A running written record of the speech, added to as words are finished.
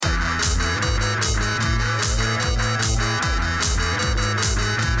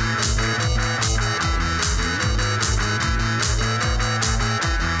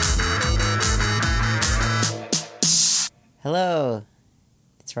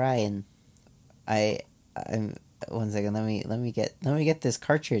trying. I'm one second. Let me get this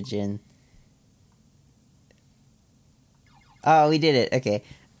cartridge in. Oh, we did it. Okay.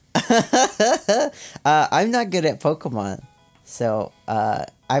 I'm not good at Pokemon, so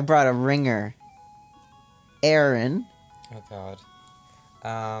I brought a ringer. Aaron. Oh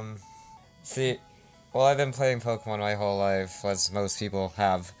god. See, well, I've been playing Pokemon my whole life, as most people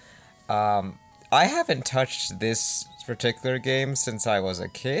have. I haven't touched this particular game since I was a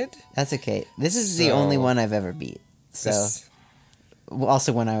kid. That's okay. This is the only one I've ever beat. So,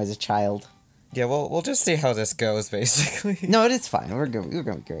 also when I was a child. Yeah, we'll just see how this goes, basically. No, it's fine. We're good. We're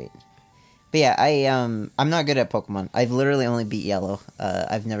going to be great. But yeah, I'm not good at Pokemon. I've literally only beat Yellow.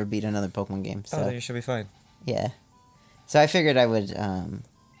 I've never beat another Pokemon game. So. Oh, then you should be fine. Yeah. So I figured I would.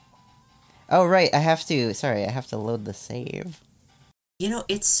 Oh right, I have to load the save. You know,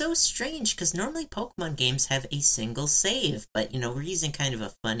 it's so strange, because normally Pokemon games have a single save, but, we're using kind of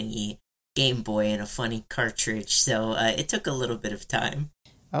a funny Game Boy and a funny cartridge, so it took a little bit of time.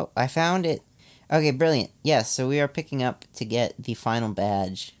 Oh, I found it. Okay, brilliant. Yes, so we are picking up to get the final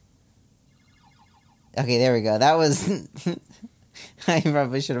badge. Okay, there we go. That was... I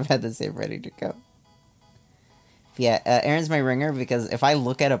probably should have had the save ready to go. Yeah, Aaron's my ringer, because if I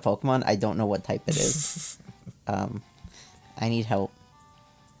look at a Pokemon, I don't know what type it is. I need help.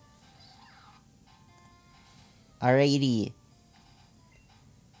 Alrighty.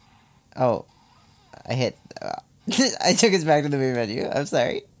 Oh, I hit... I took us back to the main menu. I'm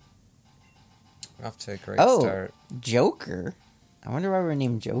sorry. Off to a great start. Joker? I wonder why we're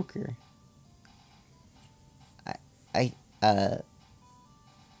named Joker. I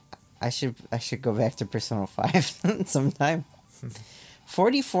should go back to Persona 5 sometime.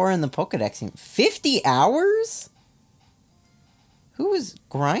 44 in the Pokédex. 50 hours? Who was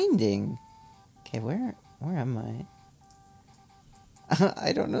grinding? Okay, where am I?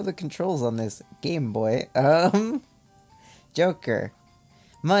 I don't know the controls on this Game Boy. Joker.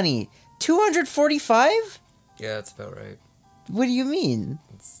 Money. 245? Yeah, that's about right. What do you mean?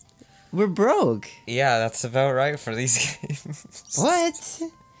 We're broke. Yeah, that's about right for these games. What?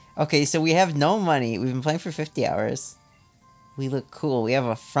 Okay, so we have no money. We've been playing for 50 hours. We look cool. We have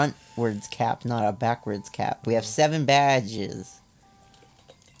a frontwards cap, not a backwards cap. We have 7 badges.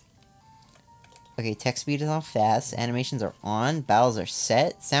 Okay, text speed is on fast. Animations are on. Battles are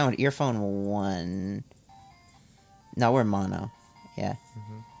set. Sound earphone 1. No, we're mono. Yeah.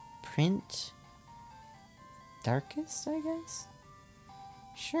 Mm-hmm. Print. Darkest, I guess?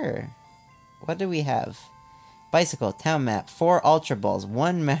 Sure. What do we have? Bicycle, town map, 4 Ultra Balls,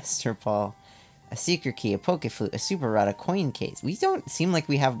 1 Master Ball, a Secret Key, a Poke Flute, a Super Rod, a Coin Case. We don't seem like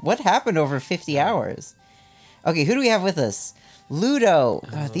we have... What happened over 50 hours? Okay, who do we have with us? Ludo!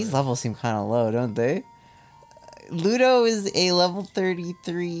 God, these levels seem kind of low, don't they? Ludo is a level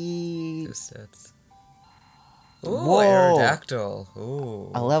 33... Two sets. Ooh, Whoa. Aerodactyl.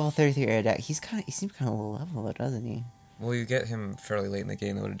 Ooh. A level 33 Aerodactyl. He seems kind of low level, though, doesn't he? Well, you get him fairly late in the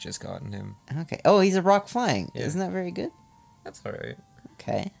game. They would have just gotten him. Okay. Oh, he's a rock flying. Yeah. Isn't that very good? That's alright.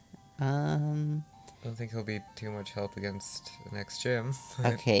 Okay. I don't think he'll be too much help against the next gym.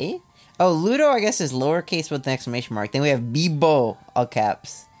 Okay. Oh, Ludo, I guess, is lowercase with an exclamation mark. Then we have Bebo, all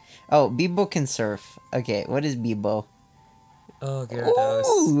caps. Oh, Bebo can surf. Okay, what is Bebo? Oh, Gyarados.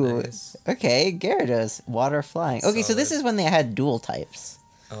 Ooh, Nice. okay, Gyarados. Water flying. Okay, so this Solid. is when they had dual types.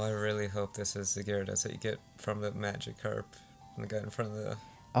 Oh, I really hope this is the Gyarados that you get from the Magikarp. And the guy in front of the first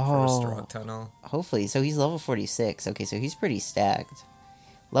Oh, rock tunnel. hopefully. So he's level 46. Okay, so he's pretty stacked.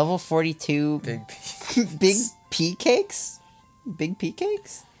 Level 42. Big Big pea cakes? Big pea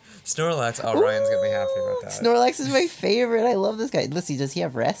cakes? Snorlax. Oh, Ryan's gonna be happy about that. Snorlax is my favorite. I love this guy. Let's see, does he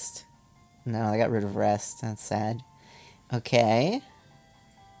have rest? No, I got rid of rest. That's sad. Okay.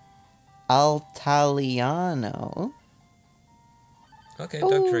 Altaliano. Okay,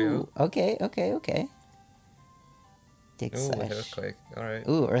 Dugtrio. Ooh, okay. Dick Ooh, Slash. Earthquake. Alright.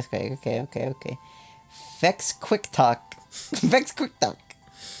 Ooh, Earthquake. Okay. Vex Quick Talk. Vex Quick Talk.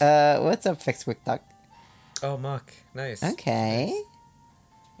 What's up, Vex Quick Talk? Oh, Muck. Nice. Okay. Nice.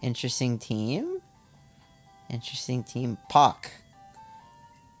 Interesting team. Pock.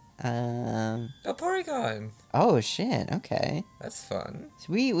 Oh, Porygon. Oh shit. Okay. That's fun. So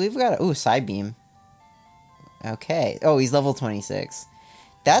we've got Psybeam. Okay. Oh, he's level 26.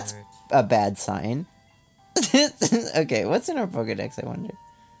 That's Alright. a bad sign. Okay, what's in our Pokédex, I wonder?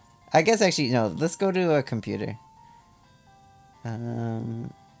 I guess actually no. Let's go to a computer.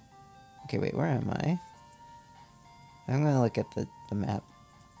 Okay, wait. Where am I? I'm gonna look at the map.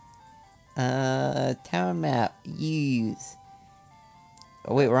 Town map. Use.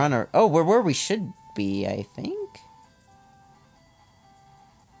 Oh wait, we're on our... Oh, we're where we should be, I think.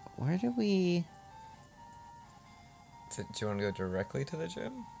 where do we... Do you want to go directly to the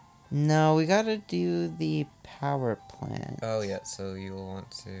gym? No, we gotta do the power plant. Oh, yeah, so you'll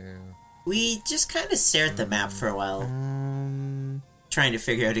want to... We just kind of stare at the map for a while, trying to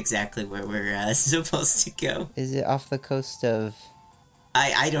figure out exactly where we're supposed to go. Is it off the coast of...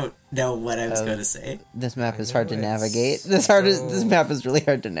 I don't know what I was going to say. This map is I hard to know navigate. it's This map is really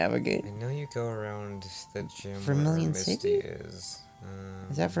hard to navigate. I know you go around the gym Vermilion where Misty City? is.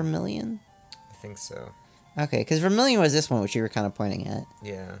 Is that Vermilion? I think so. Okay, because Vermilion was this one, which you were kind of pointing at.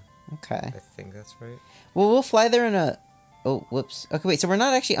 Yeah, Okay. I think that's right. Well, we'll fly there in a... Oh, whoops. Okay, wait, so we're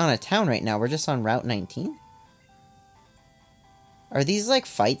not actually on a town right now. We're just on Route 19? Are these, like,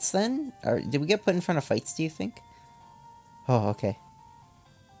 fights, then? Or did we get put in front of fights, do you think? Oh, okay.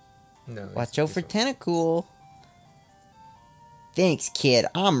 No. Watch out for Tentacool. Thanks, kid.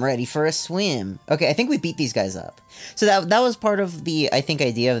 I'm ready for a swim. Okay, I think we beat these guys up. So that was part of the, I think,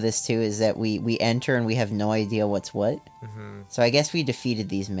 idea of this, too, is that we enter and we have no idea what's what. Mm-hmm. So I guess we defeated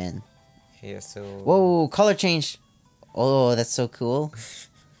these men. Yeah, so... Whoa, color change. Oh, that's so cool.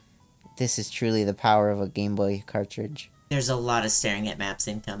 This is truly the power of a Game Boy cartridge. There's a lot of staring at maps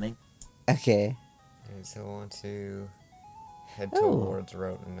incoming. Okay. And so I want to head Oh. towards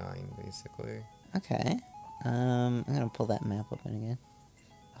Route 9, basically. Okay. I'm gonna pull that map open again.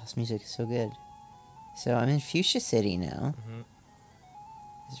 Oh, this music is so good. So I'm in Fuchsia City now. Mm-hmm.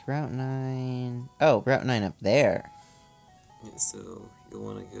 Is Route 9... Oh, Route 9 up there. Yeah, so you'll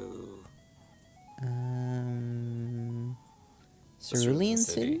want to go... Cerulean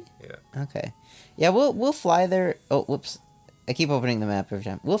City? Yeah. Okay. Yeah, we'll fly there... Oh, whoops. I keep opening the map every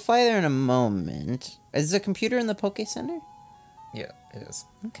time. We'll fly there in a moment. Is the computer in the Poke Center? Yeah, it is.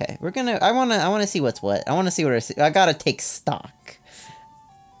 Okay, we're gonna... I wanna see what's what. I wanna see what I gotta take stock.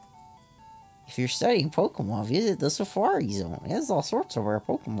 If you're studying Pokemon, visit the Safari Zone. It has all sorts of rare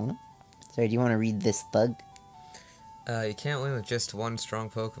Pokemon. Sorry, do you want to read this thug? You can't win with just one strong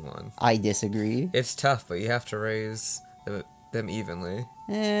Pokemon. I disagree. It's tough, but you have to raise them evenly.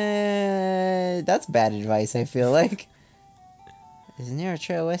 That's bad advice, I feel like. There's a narrow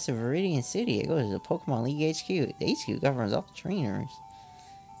trail west of Viridian City. It goes to the Pokemon League HQ. The HQ governs all trainers.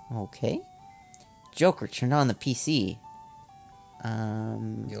 Okay. Joker, turn on the PC.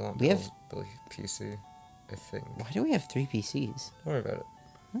 You'll want we have... Bill PC, I think. Why do we have 3 PCs? Don't worry about it.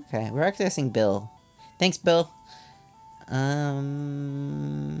 Okay, we're accessing Bill. Thanks, Bill. You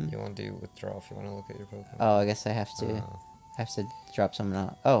want to do withdraw if you want to look at your Pokemon. Oh, I guess I have to. I have to drop someone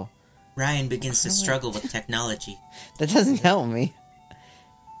off. Oh. Ryan begins to struggle with technology. That doesn't help me.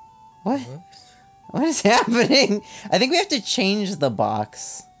 What? What is happening? I think we have to change the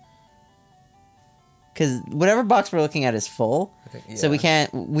box. Because whatever box we're looking at is full. I think, yeah. So we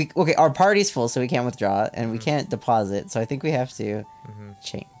can't... Okay, our party's full, so we can't withdraw. And we can't deposit. So I think we have to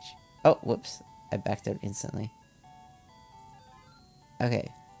change. Oh, whoops. I backed out instantly. Okay.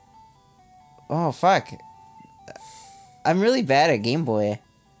 Oh, fuck. I'm really bad at Game Boy.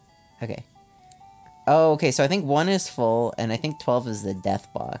 Okay. Oh, okay, so I think 1 is full, and I think 12 is the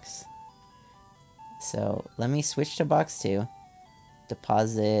death box. So, let me switch to box 2.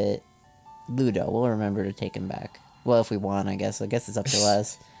 Deposit Ludo. We'll remember to take him back. Well, if we want, I guess. I guess it's up to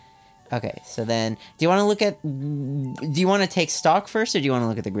us. Okay, so then... Do you want to look at... Do you want to take stock first, or do you want to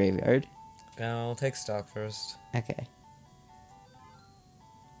look at the graveyard? I'll take stock first. Okay.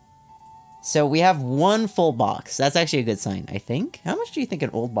 So we have 1 full box. That's actually a good sign, I think. How much do you think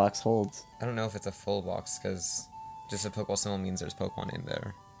an old box holds? I don't know if it's a full box, because just a Pokeball symbol means there's Pokemon in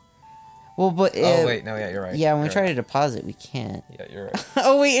there. Well, but... oh, wait, no, yeah, you're right. Yeah, when we You're try right. to deposit, we can't. Yeah, you're right.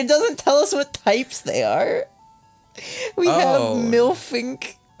 Oh, wait, it doesn't tell us what types they are. We have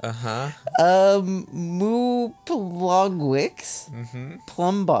Milfink, Uh-huh. Mooplogwix,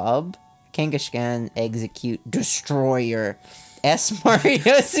 Plumbob, Kangaskhan, Execute, Destroyer, S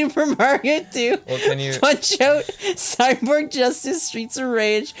Mario, Super Mario 2, Well, can you... Punch Out, Cyborg Justice, Streets of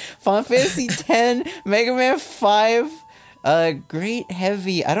Rage, Final Fantasy X, Mega Man 5, Great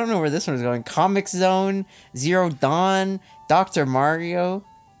Heavy, I don't know where this one's going, Comic Zone, Zero Dawn, Dr. Mario.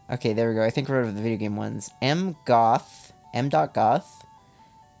 Okay, there we go. I think we're out of the video game ones. M.Goth,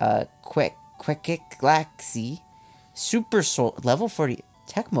 Quick Super Soul, level 40,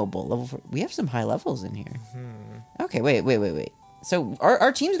 Tecmo level 40. We have some high levels in here. Okay, wait. So,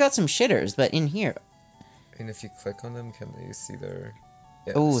 our team's got some shitters, but in here... And if you click on them, can they see their...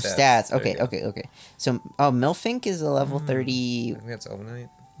 Yeah, oh, stats. There you Okay. So, Milfink is a level 30... I think that's Omanite.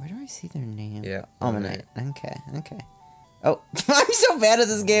 Where do I see their name? Yeah, Omanite. Okay. Oh, I'm so bad at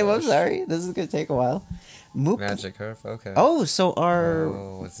this game. I'm sorry. This is going to take a while. Magikarp, okay. Oh, so our...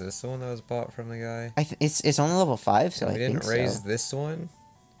 Oh, was this the one that was bought from the guy? It's only level 5, so I think so. We didn't raise this one.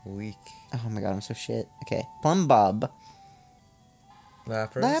 Weak. Oh my god, I'm so shit. Okay, Plum Bob.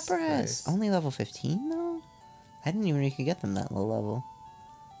 Lapras. Lapras. Nice. Only level 15 though? I didn't even know you could get them that low level.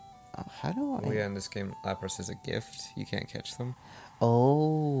 Oh, how do I... Oh yeah, in this game, Lapras is a gift. You can't catch them.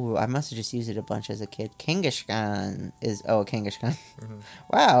 Oh, I must have just used it a bunch as a kid. Kangaskhan is... Oh, Kangaskhan. Mm-hmm.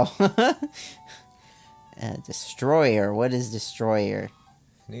 Wow. Destroyer. What is Destroyer?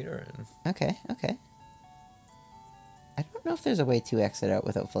 Nidoran. Okay. I don't know if there's a way to exit out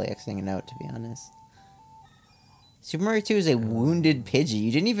without fully exiting out, to be honest. Super Mario 2 is a wounded Pidgey.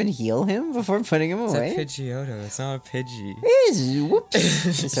 You didn't even heal him before putting him It's away? a Pidgeotto. It's not a Pidgey. It is.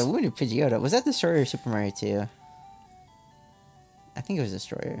 Whoops. It's a wounded Pidgeotto. Was that Destroyer or Super Mario 2? I think it was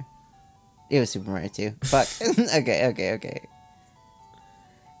Destroyer. It was Super Mario 2. Fuck. Okay.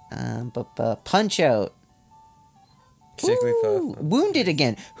 Punch Out. Ooh, wounded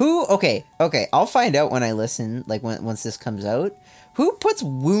again. Who? Okay. I'll find out when I listen. Like once this comes out. Who puts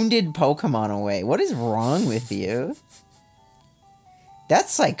wounded Pokemon away? What is wrong with you?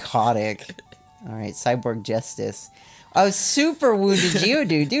 That's psychotic. All right, Cyborg Justice. Oh, super wounded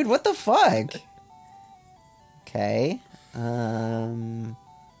Geodude, dude. What the fuck? Okay.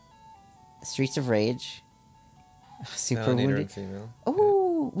 Streets of Rage. Super wounded. Female.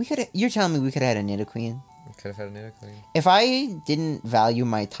 Oh, we could. You're telling me we could have had a Nidoqueen? We could have had a Nidoqueen. If I didn't value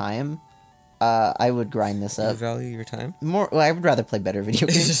my time, I would grind this You up. value your time? More. Well, I would rather play better video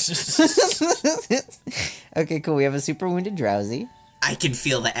games. Okay, cool. We have a super wounded Drowsy. I can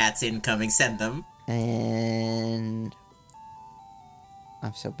feel the ats incoming. Send them. And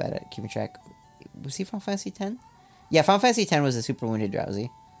I'm so bad at keeping track. Was he Final Fantasy X? Yeah, Final Fantasy X was a super wounded Drowsy.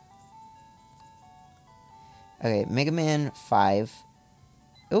 Okay, Mega Man 5.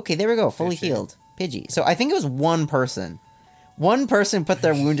 Okay, there we go. Fully healed. Pidgey. So I think it was one person. One person put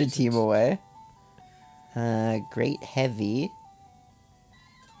their wounded team away. Great Heavy.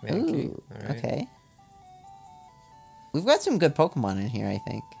 Mankey. Ooh, All right. okay. We've got some good Pokemon in here, I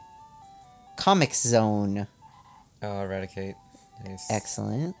think. Comic Zone. Oh, Eradicate. Nice.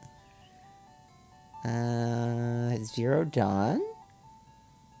 Excellent. Zero Dawn.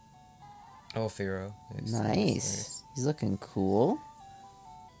 Oh, Firo. Nice. He's looking cool.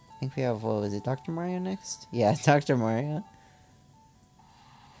 I think we have, what was it, Dr. Mario next? Yeah, Dr. Mario.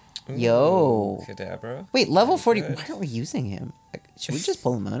 Ooh, Yo. Kadabra. Wait, level 40. Good. Why aren't we using him? Like, should we just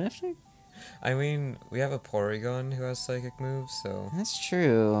pull him out after? I mean, we have a Porygon who has psychic moves, so... That's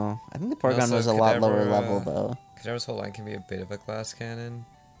true. I think the Porygon Also, was a lot lower Kadabra, level, though. Kadabra's whole line can be a bit of a glass cannon.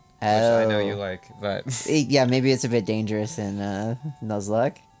 Oh. Which I know you like, but... Yeah, maybe it's a bit dangerous in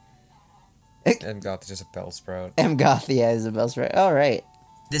Nuzlocke. and Goth is just a Bellsprout. Gothia is a Bellsprout. Alright.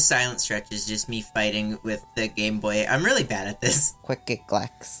 This silent stretch is just me fighting with the Game Boy. I'm really bad at this. Quick it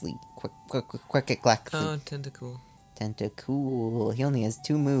glack sleep. Quick it glack sleep. Oh, Tentacool. Tentacool. He only has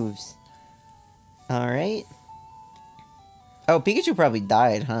 2 moves. Alright. Oh, Pikachu probably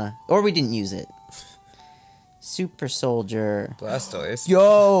died, huh? Or we didn't use it. Super Soldier. Blastoise.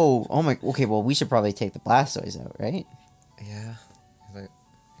 Yo! Oh my... Okay, well, we should probably take the Blastoise out, right? Yeah.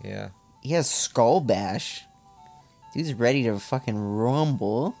 Yeah. He has Skull Bash. Dude's ready to fucking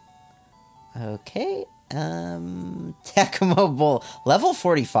rumble. Okay. Tecmo Bowl. Level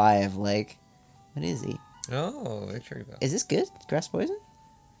 45, like... What is he? Oh, Victory Bell. Is this good? Grass Poison?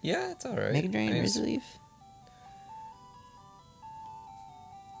 Yeah, it's alright. Mega Drain, Razor Leaf?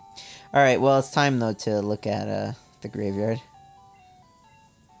 Alright, well, it's time, though, to look at the graveyard.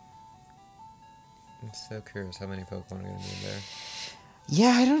 I'm so curious how many Pokemon are going to be in there. Yeah,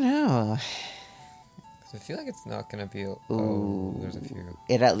 I don't know. 'Cause I feel like it's not going to be... Ooh. Oh, there's a few.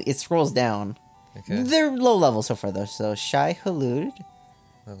 It scrolls down. Okay. They're low level so far, though. So, Shy Halud.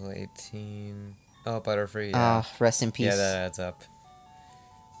 Level 18. Oh, Butterfree, yeah. Rest in peace. Yeah, that adds up.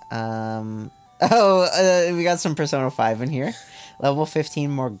 We got some Persona 5 in here. Level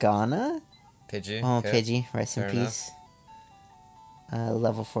 15 Morgana. Pidgey. Oh, okay. Pidgey. Rest in Fair peace.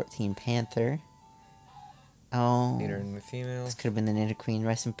 Level 14 Panther. Oh. Leader and female. This could have been the Nidoqueen.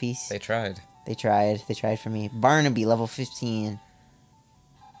 Rest in peace. They tried. They tried for me. Barnaby, level 15.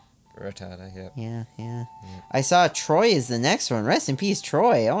 Rattata, yep. Yeah. I saw Troy is the next one. Rest in peace,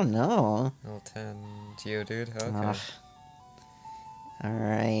 Troy. Oh, no. Level 10. Geodude, okay. Ugh.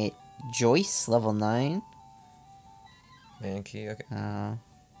 Alright. Joyce, level 9. Mankey, okay.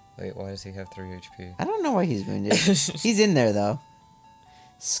 Wait, why does he have 3 HP? I don't know why he's wounded. He's in there, though.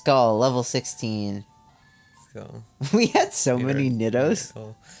 Skull, level 16. Skull. We had so many Nidos.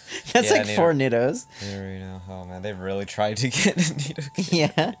 That's Yeah, like 4 Nidos. There we know. Oh man, they really tried to get a Nido.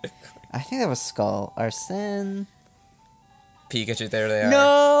 Yeah. I think that was Skull. Arsene. Pikachu, there they are.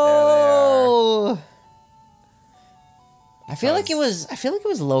 No! I feel like it was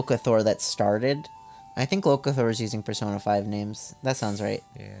Locathor that started. I think Locathor was using Persona 5 names. That sounds right.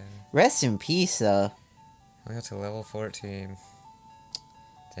 Yeah. Rest in peace, though. I got to level 14.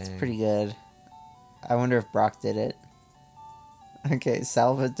 Dang. It's pretty good. I wonder if Brock did it. Okay,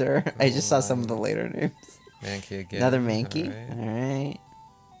 Salvador. I just saw some of the later names. Mankey again. Another Mankey. Alright.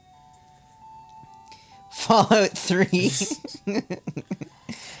 Fallout 3.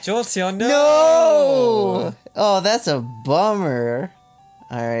 Jolteon, no! No! Oh, that's a bummer.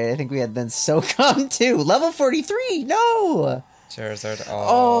 Alright, I think we had then SOCOM too. Level 43! No! Charizard.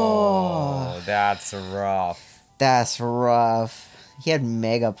 Oh. That's rough. That's rough. He had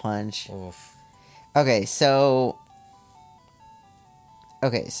Mega Punch. Oof. Okay, so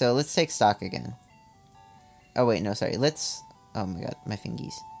let's take stock again. Oh wait, no, sorry. Oh my god, my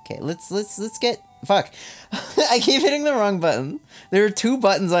fingies. Okay, let's get fuck. I keep hitting the wrong button. There are 2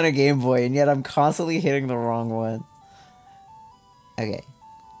 buttons on a Game Boy, and yet I'm constantly hitting the wrong one. Okay,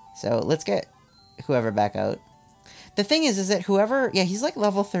 so let's get whoever back out. The thing is that whoever, yeah, he's like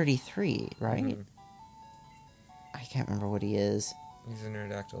level 33, right? Mm-hmm. I can't remember what he is. He's an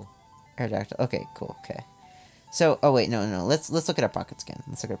Aerodactyl. Aerodactyl. Okay, cool. Okay. So, oh wait, no. Let's look at our pockets again.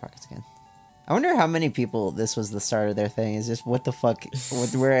 I wonder how many people this was the start of their thing. Is just what the fuck?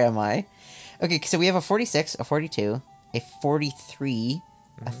 Where am I? Okay, so we have a 46, a 42, a 43,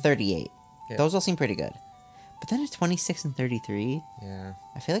 a 38. Yeah. Those all seem pretty good. But then a 26 and 33. Yeah.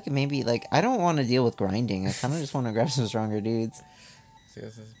 I feel like it maybe like I don't want to deal with grinding. I kind of just want to grab some stronger dudes. See,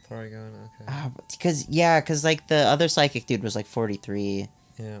 this is Porygon. Okay. Because like the other psychic dude was like 43.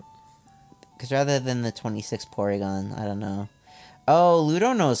 Yeah. Because rather than the 26 Porygon, I don't know. Oh,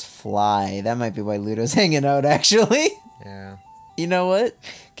 Ludo knows Fly. That might be why Ludo's hanging out, actually. Yeah. You know what?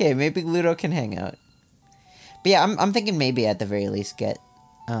 Okay, maybe Ludo can hang out. But yeah, I'm thinking maybe at the very least get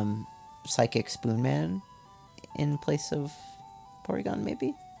Psychic Spoonman in place of Porygon,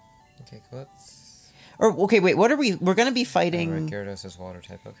 maybe? Okay, let's... Or, okay, wait, what are we... We're gonna be fighting... Right, Gyarados is water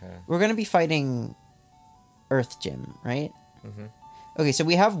type, okay. We're gonna be fighting Earth Gym, right? Mm-hmm. Okay, so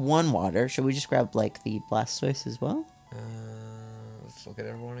we have 1 water. Should we just grab, like, the Blastoise as well? Let's look at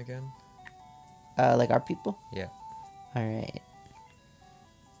everyone again. Like our people? Yeah. Alright.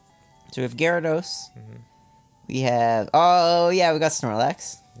 So we have Gyarados. Mm-hmm. We have... Oh, yeah, we got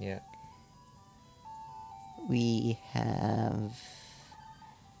Snorlax. Yeah. We have...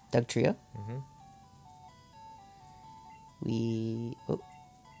 Dugtrio. Mm-hmm.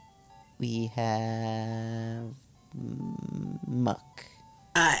 We have... Muck.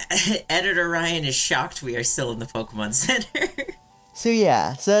 Editor Ryan is shocked we are still in the Pokemon Center. So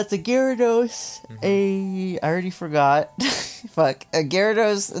yeah, so that's a Gyarados, I already forgot. Fuck. A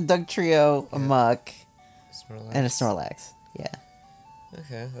Gyarados, a Dugtrio, a Muck, Snorlax. and a Snorlax. Yeah.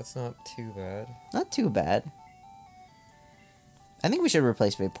 Okay, that's not too bad. Not too bad. I think we should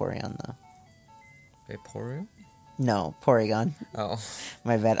replace Vaporeon, though. Vaporeon? No, Porygon. Oh.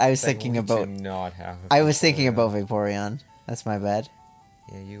 My bad. I was thinking about... not have I was thinking about Vaporeon. That's my bad.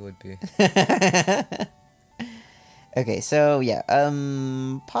 Yeah, you would be. Okay, so yeah,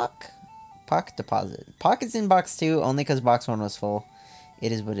 Pock deposit. Pock is in box 2 only because box 1 was full.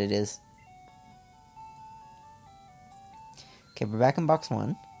 It is what it is. Okay, we're back in box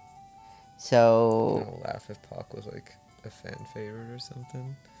 1. So... I'm gonna laugh if Pock was like a fan favorite or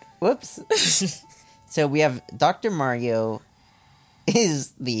something. Whoops. So we have Dr. Mario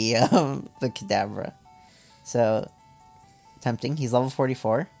is the Kadabra. So tempting. He's level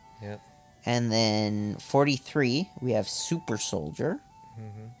 44. Yep. And then 43, we have Super Soldier,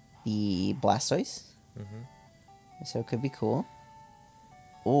 the Blastoise. So it could be cool.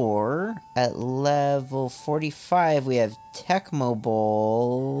 Or at level 45, we have Tecmo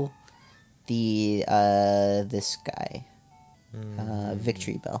Bowl, the this guy,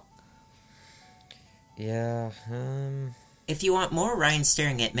 Victory Bell. Yeah. If you want more Ryan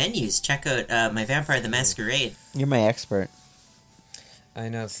staring at menus, check out my Vampire the Masquerade. You're my expert. I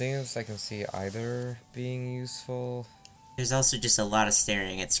know. Things I can see either being useful. There's also just a lot of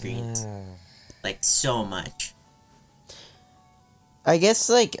staring at screens. Like, so much. I guess,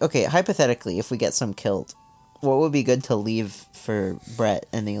 like, okay, hypothetically, if we get some killed, what would be good to leave for Brett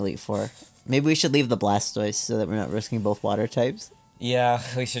and the Elite Four? Maybe we should leave the Blastoise so that we're not risking both water types. Yeah,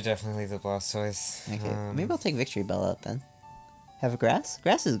 we should definitely leave the Blastoise. Okay, maybe I'll take Victory Bell out then. Have a Grass?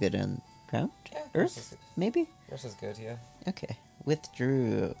 Grass is good in ground? Yeah, Earth? Maybe? Yours is good, yeah. Okay.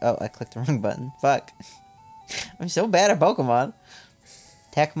 Withdrew. Oh, I clicked the wrong button. Fuck. I'm so bad at Pokemon.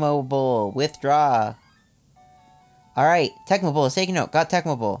 Tecmo Bowl. Withdraw. Alright, Tecmo Bowl is taking note. Got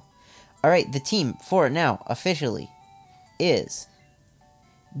Tecmo Bowl. Alright, the team for now, officially, is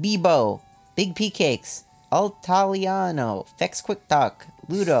Bebo, Big P Cakes, Altaliano, Fex Quick Talk,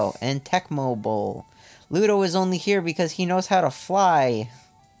 Ludo, and Tecmo. Ludo is only here because he knows how to fly.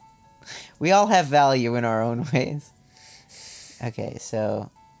 We all have value in our own ways. Okay, so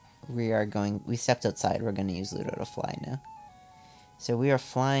we stepped outside. We're going to use Ludo to fly now. So we are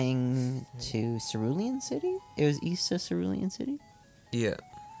flying to Cerulean City? It was east of Cerulean City? Yeah.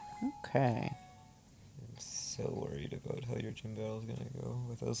 Okay. I'm so worried about how your gym battle is gonna go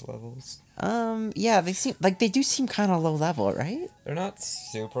with those levels. Yeah, they do seem kind of low level, right? They're not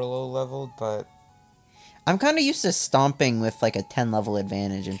super low level, but I'm kind of used to stomping with like a 10 level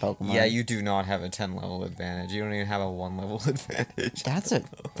advantage in Pokemon. yeah, you do not have a 10 level advantage. You don't even have a 1 level advantage. That's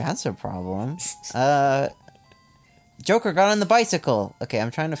a problem. Joker got on the bicycle. Okay, I'm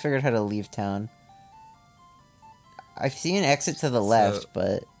trying to figure out how to leave town. I see an exit to the left,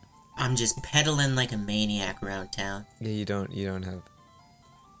 but I'm just pedaling like a maniac around town. Yeah, you don't have.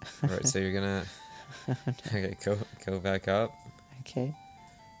 Alright, so you're gonna okay, go back up. Okay.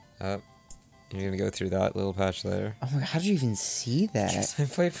 Up. You're gonna go through that little patch there. Oh my god, how did you even see that?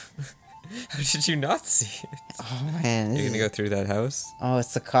 How did you not see it? Oh man, You're gonna go through that house? Oh,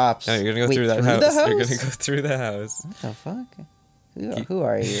 it's the cops. No, you're gonna go Wait, through that through house. the house. You're gonna go through the house. What the fuck? Who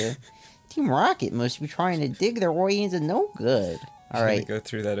are you? Team Rocket must be trying to dig their way into no good. All right, Go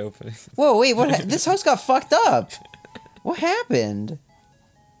through that opening. Whoa, wait, what? This house got fucked up. What happened?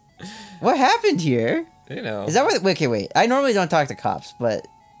 What happened here? You know. Is that where? Okay, wait. I normally don't talk to cops, but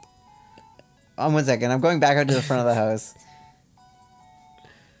 1 second. I'm going back out to the front of the house.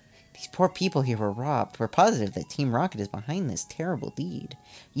 These poor people here were robbed. We're positive that Team Rocket is behind this terrible deed.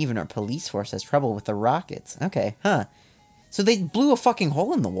 Even our police force has trouble with the rockets. Okay, huh. So they blew a fucking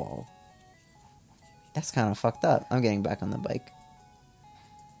hole in the wall. That's kind of fucked up. I'm getting back on the bike.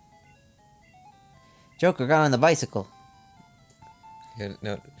 Joker got on the bicycle. Yeah,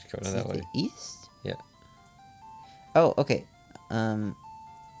 no, go down that way. East? Yeah. Oh, okay.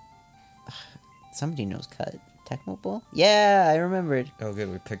 Somebody knows Cut. Tecmo Bowl? Yeah, I remembered. Oh, good.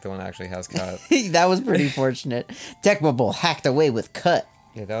 We picked the one that actually has cut. That was pretty fortunate. Tecmo Bowl hacked away with Cut.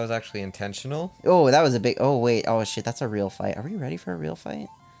 Yeah, that was actually intentional. Oh, that was a big... Oh, wait. Oh, shit. That's a real fight. Are we ready for a real fight?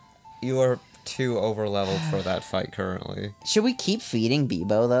 You are too over-leveled for that fight currently. Should we keep feeding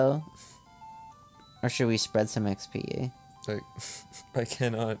Bebo, though? Or should we spread some XP? Like, I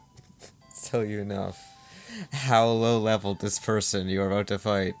cannot tell you enough how low-leveled this person you are about to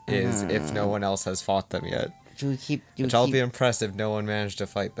fight is if no one else has fought them yet. I'll be impressed if no one managed to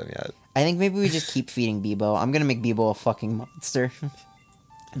fight them yet. I think maybe we just keep feeding Bebo. I'm gonna make Bebo a fucking monster.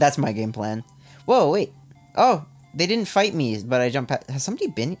 That's my game plan. Whoa, wait. Oh, they didn't fight me, but I jumped past... Has somebody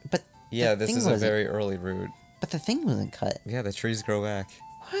been... But yeah, this is a very early route. But the thing wasn't cut. Yeah, the trees grow back.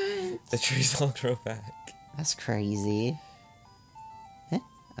 What? The trees all grow back. That's crazy. Huh?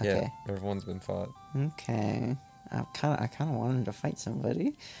 Okay. Yeah, everyone's been fought. Okay. I kind of wanted to fight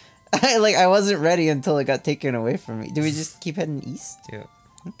somebody. I wasn't ready until it got taken away from me. Do we just keep heading east? Yeah.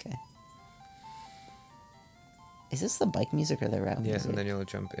 Okay. Is this the bike music or the route music? Yeah, and then you'll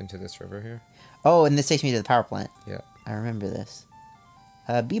jump into this river here. Oh, and this takes me to the power plant. Yeah. I remember this.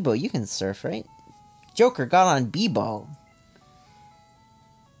 Bebo, you can surf, right? Joker got on Bebo.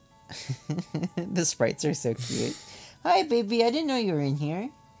 The sprites are so cute. Hi, baby. I didn't know you were in here.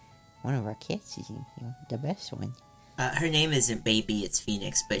 One of our cats is in here. The best one. Her name isn't Baby, it's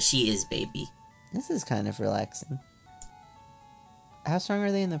Phoenix, but she is Baby. This is kind of relaxing. How strong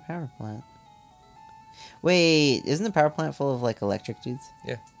are they in the power plant? Wait, isn't the power plant full of, like, electric dudes?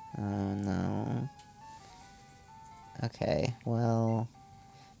 Yeah. Oh, no. Okay, well...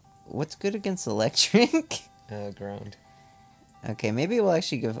 What's good against electric? Ground. Okay, maybe we'll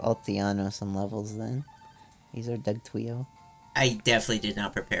actually give Altiano some levels then. He's our Dugtrio. I definitely did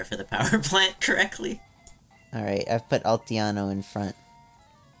not prepare for the power plant correctly. Alright, I've put Altiano in front.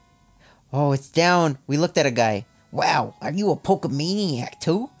 Oh, it's down! We looked at a guy. Wow, are you a Pokemaniac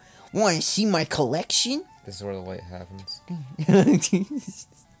too? Want to see my collection? This is where the light happens.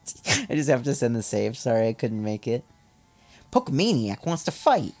 I just have to send the save. Sorry, I couldn't make it. Pokemaniac wants to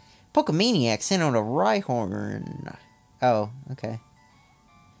fight. Pokemaniac sent out a Rhyhorn. Oh, okay.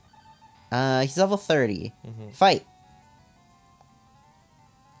 He's level 30. Mm-hmm. Fight.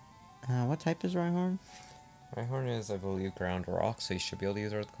 What type is Rhyhorn? Rhyhorn is, I believe, ground rock, so you should be able to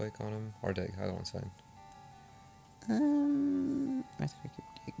use Earthquake on him. Or Dig, either one's fine.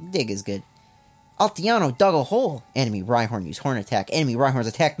 Dig is good. Altiano dug a hole. Enemy Rhyhorn used Horn Attack. Enemy Rhyhorn's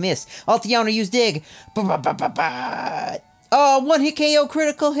attack missed. Altiano used Dig. Oh, one hit KO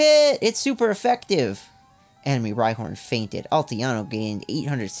critical hit. It's super effective. Enemy Rhyhorn fainted. Altiano gained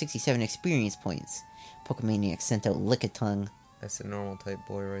 867 experience points. Pokemaniac sent out Lickitung. That's a normal type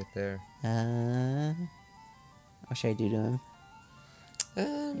boy right there. What should I do to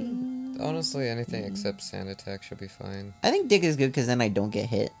him? Honestly, anything except sand attack should be fine. I think dig is good because then I don't get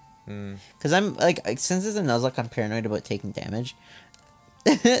hit. Because I'm, like, since it's a Nuzlocke, I'm paranoid about taking damage.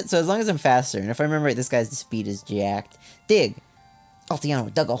 So as long as I'm faster, and if I remember right, this guy's speed is jacked. Dig.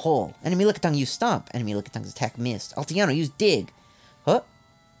 Altiano dug a hole. Enemy Lickitung used Stomp. Enemy Lickitung's attack missed. Altiano used Dig. Huh?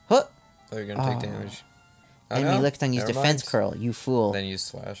 Huh? Oh, you're gonna take damage. Oh, Enemy no. Lickitung used Defense Curl. You fool. Then use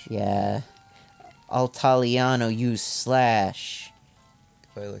Slash. Yeah. Altaliano used Slash.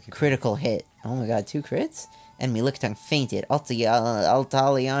 Critical hit. Oh my god, 2 crits? Enemy Lickitung fainted.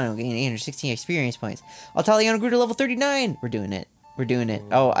 Altaliano gained 816 experience points. Altaliano grew to level 39! We're doing it. We're doing it.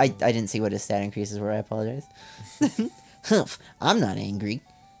 Oh, I didn't see what his stat increases were. I apologize. Humph. I'm not angry.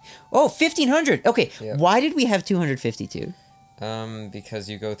 Oh, 1,500! Okay, yep. Why did we have 252? Because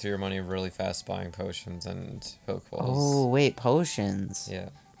you go through your money really fast buying potions and Pokeballs. Oh, wait, potions. Yeah.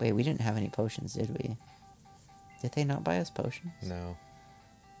 Wait, we didn't have any potions, did we? Did they not buy us potions? No.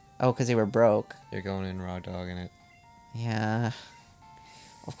 Oh, because they were broke. You're going in raw dogging it. Yeah.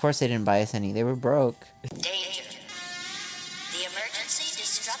 Of course they didn't buy us any. They were broke. Danger. The emergency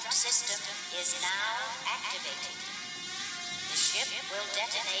disrupt system is now activated. The ship will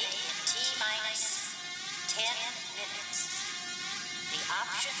detonate in T-minus 10 minutes. The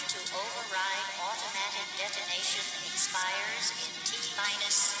option to override automatic detonation expires in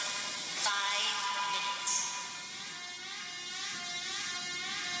T-minus 5 minutes.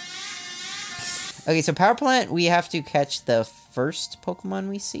 Okay, so Power Plant, we have to catch the first Pokemon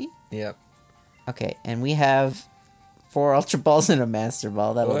we see? Yep. Okay, and we have 4 Ultra Balls and a Master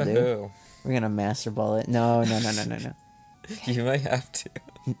Ball. That'll do. We're gonna Master Ball it. No. You might have to.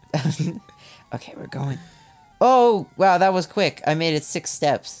 Okay, we're going. Oh, wow, that was quick. I made it 6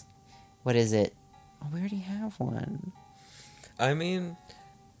 steps. What is it? Oh, we already have one. I mean,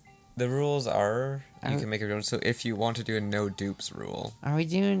 the rules are you can make your own. So if you want to do a no dupes rule, are we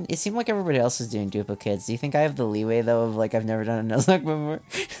doing? It seemed like everybody else is doing duplicates. Do you think I have the leeway though of like I've never done a Nuzlocke before?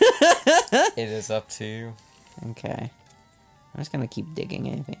 It is up to you. Okay, I'm just gonna keep digging.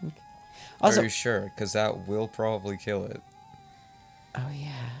 I think. Also, are you sure? Because that will probably kill it. Oh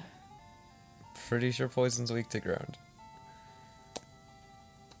yeah. Pretty sure poison's weak to ground.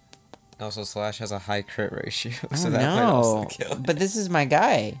 Also, Slash has a high crit ratio, so that might also kill it. But this is my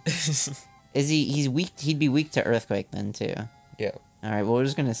guy. Is he's weak? He'd be weak to Earthquake then too. Yeah. All right. Well, we're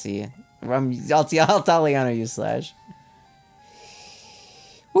just gonna see. Altaliano use Slash.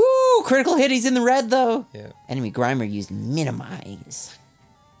 Woo! Critical hit. He's in the red though. Yeah. Enemy Grimer used Minimize.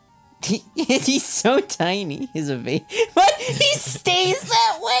 He's so tiny. His evade. What? He stays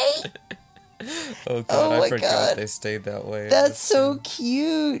that way. Oh god, I forgot they stayed that way. That's so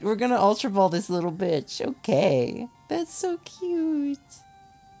cute. We're gonna Ultra Ball this little bitch. Okay. That's so cute.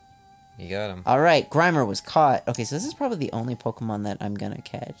 You got him. Alright, Grimer was caught. Okay, so this is probably the only Pokemon that I'm gonna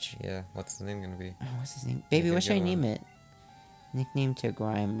catch. Yeah, what's the name gonna be? Oh, what's his name? Baby, what should I name it? Nickname to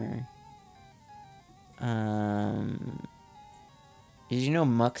Grimer. Did you know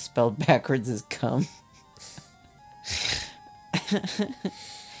muck spelled backwards is cum?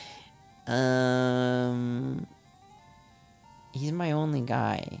 He's my only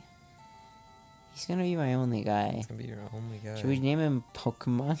guy. He's gonna be my only guy. He's gonna be your only guy. Should we name him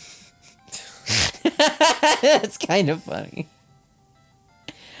Pokemon? That's kind of funny.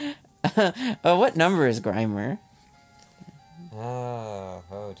 What number is Grimer? Oh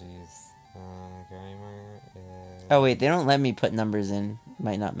jeez. Grimer is... Oh wait, they don't let me put numbers in.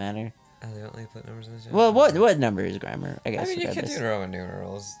 Might not matter. Oh, they don't let me put numbers in? Well, what number is Grimer? I guess. I mean, you can do Roman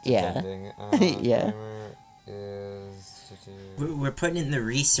numerals. Yeah. Yeah. Grimer is... We're putting in the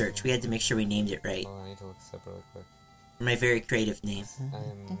research. We had to make sure we named it right. Oh, I need to look this up really quick. My very creative name.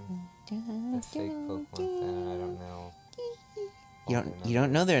 I'm a fake Pokemon fan and I don't know. You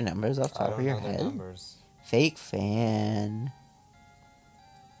don't know their numbers off the top of your head? Fake fan.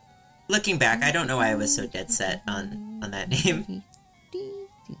 Looking back, I don't know why I was so dead set on that name.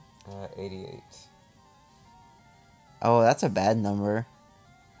 88. Oh, that's a bad number.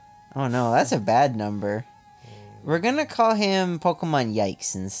 Oh no, that's a bad number. We're gonna call him Pokemon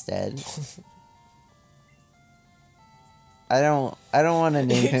Yikes instead. I don't want to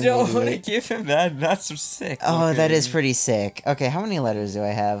name him. You don't want to give him that? That's so sick. Oh, okay. that is pretty sick. Okay, how many letters do I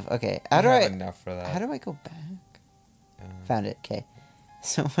have? Okay, how do I have enough for that? How do I go back? Found it. Okay.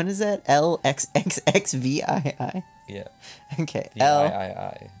 So what is that? LXXXVII? Yeah. Okay.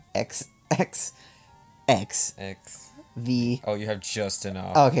 VIII. XXX. X. V. Oh, you have just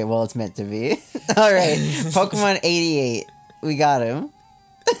enough. Okay, well, it's meant to be. All right. Pokemon 88. We got him.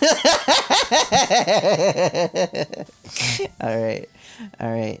 All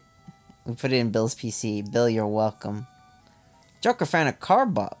right. We put it in Bill's PC. Bill, you're welcome. Joker found a car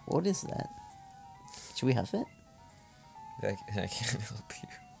bot. What is that? Should we huff it? I can't help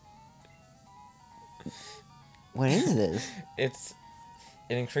you. What is this? It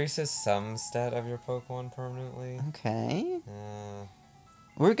increases some stat of your Pokemon permanently. Okay.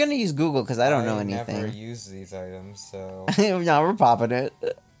 We're gonna use Google because I don't know anything. I never use these items, so... No, we're popping it.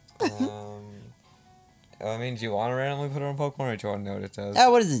 I mean, do you want to randomly put it on Pokemon, or do you want to know what it does?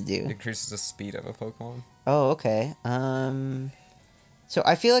 What does it do? It increases the speed of a Pokemon. Oh, okay. So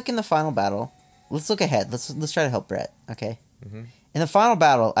I feel like in the final battle, let's look ahead. Let's try to help Brett. Okay. Mm-hmm. In the final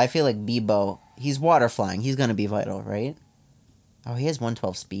battle, I feel like Bebo. He's water flying. He's gonna be vital, right? Oh, he has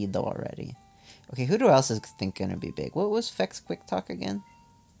 112 speed though already. Okay, who else is gonna be big? What was Feck's quick talk again?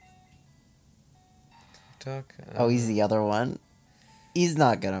 Oh, he's the other one. He's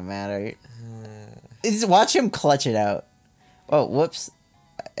not gonna matter. Just watch him clutch it out. Oh, whoops!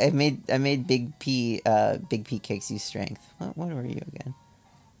 I made Big P Cakes use strength. What were you again?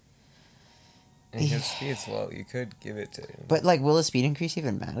 And his speed's low. You could give it to him. But like, will his speed increase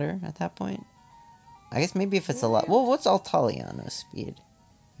even matter at that point? I guess maybe if it's a lot. Well, what's Altaliano's speed?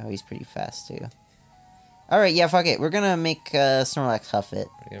 Oh, he's pretty fast too. All right, yeah, fuck it. We're gonna make Snorlax huff it.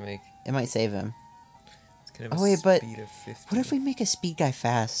 What are you gonna make? It might save him. It's gonna have Oh wait, but speed of 50. what if we make a speed guy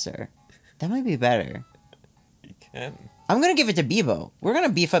faster? That might be better. You can. I'm gonna give it to Bebo. We're gonna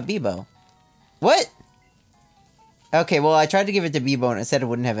beef up Bebo. What? Okay, well, I tried to give it to Bebo and it said it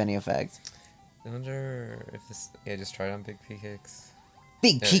wouldn't have any effect. I wonder if this... Yeah, just try it on Big P-Cakes.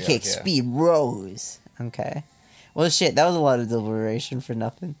 Big P-Cake speed rose. Okay. Well, shit, that was a lot of deliberation for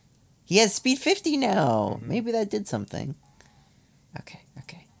nothing. He has speed 50 now. Mm-hmm. Maybe that did something. Okay.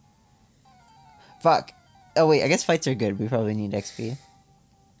 Fuck. Oh, wait, I guess fights are good. We probably need XP.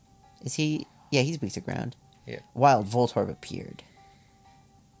 Is he... Yeah, he's weak to ground. Yeah. Wild Voltorb appeared.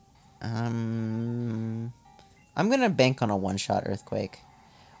 I'm gonna bank on a one-shot Earthquake.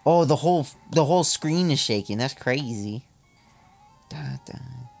 Oh, the whole screen is shaking. That's crazy.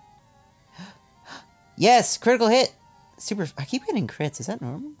 Yes, critical hit. Super. I keep getting crits. Is that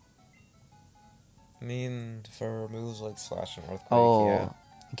normal? I mean, for moves like Slash and Earthquake, Oh, yeah.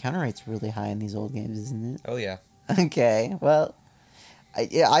 Encounter rate's really high in these old games, isn't it? Oh, yeah. Okay, well,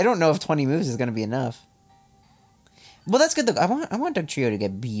 I don't know if 20 moves is gonna be enough. Well, that's good though. I want Dugtrio to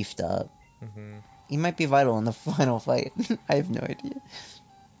get beefed up. Mm-hmm. He might be vital in the final fight. I have no idea.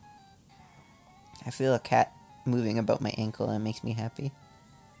 I feel a cat moving about my ankle and it makes me happy.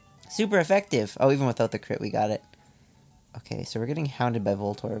 Super effective. Oh, even without the crit, we got it. Okay, so we're getting hounded by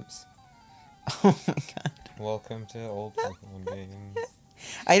Voltorbs. Oh my god. Welcome to old Pokemon games.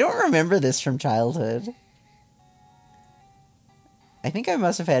 I don't remember this from childhood. I think I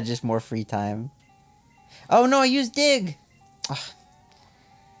must have had just more free time. Oh no, I used Dig!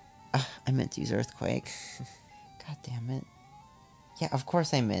 I meant to use Earthquake. God damn it. Yeah, of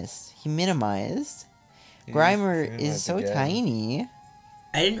course I missed. He minimized. Grimer is so tiny.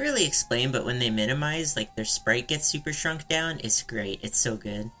 I didn't really explain, but when they minimize, like, their sprite gets super shrunk down. It's great. It's so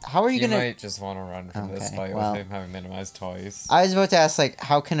good. How are you gonna... You might just want to run from this fight with him having minimized twice. I was about to ask, like,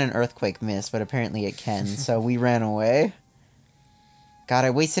 how can an Earthquake miss? But apparently it can, so we ran away. God,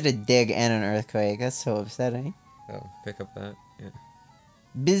 I wasted a Dig and an Earthquake. That's so upsetting. Oh, pick up that. Yeah.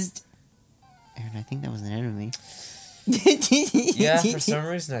 Bizzed. Aaron, I think that was an enemy. Yeah, for some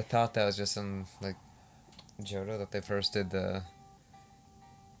reason I thought that was just some, like, Johto that they first did the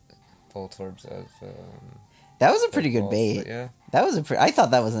Voltorbs as, that was a pretty good bait. Yeah. That was I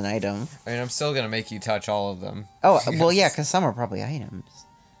thought that was an item. I mean, I'm still gonna make you touch all of them. Oh, well, yeah, because some are probably items.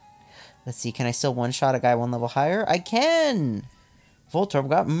 Let's see, can I still one-shot a guy one level higher? I can! Voltorb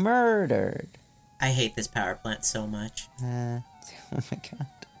got murdered. I hate this power plant so much. Oh my god.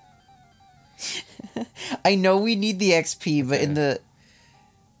 I know we need the XP, but in the...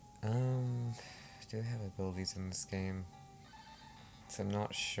 Do they have abilities in this game? So I'm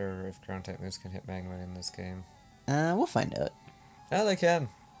not sure if ground-type moves can hit Magnemite in this game. We'll find out. Oh, they can.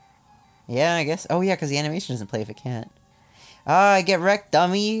 Yeah, I guess. Oh, yeah, because the animation doesn't play if it can't. I get wrecked,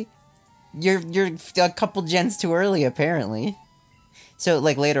 dummy. You're a couple gens too early, apparently. So,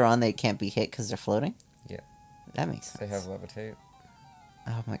 like, later on, they can't be hit because they're floating? Yeah. That makes sense. They have Levitate.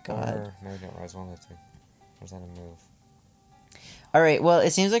 Oh, my god. Or Magnet Rise 1, let's see. Or is that a move? Alright, well,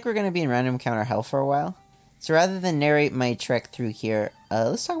 it seems like we're going to be in random encounter hell for a while. So rather than narrate my trek through here,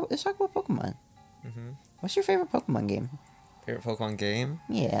 let's talk about Pokemon. Mm-hmm. What's your favorite Pokemon game? Favorite Pokemon game?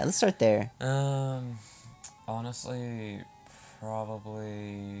 Yeah, let's start there. Honestly,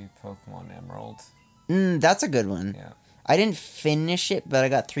 probably Pokemon Emerald. That's a good one. Yeah. I didn't finish it, but I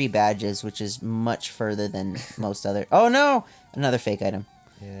got 3 badges, which is much further than most other... Oh, no! Another fake item.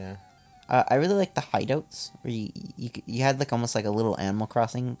 Yeah. I really like the hideouts where you had like almost like a little Animal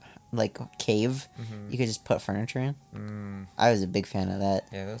Crossing like cave. You could just put furniture in. I was a big fan of that.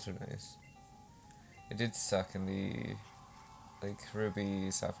 Yeah, those are nice. It did suck in the like Ruby,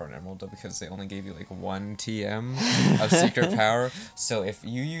 Sapphire, and Emerald though, because they only gave you like 1 TM of secret power. So if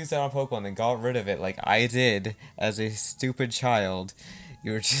you used that on Pokemon and got rid of it, like I did as a stupid child,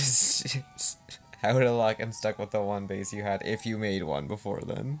 you were just out of luck and stuck with the one base you had if you made one before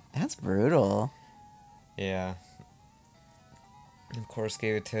then. That's brutal. Yeah. And of course,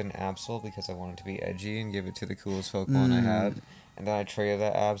 gave it to an Absol because I wanted to be edgy and give it to the coolest Pokemon I had. And then I traded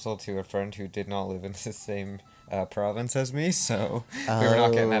that Absol to a friend who did not live in the same province as me, so we were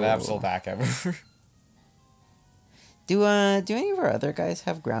not getting that Absol back ever. Do any of our other guys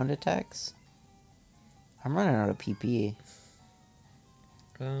have ground attacks? I'm running out of PP.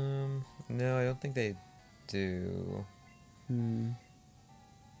 No, I don't think they do.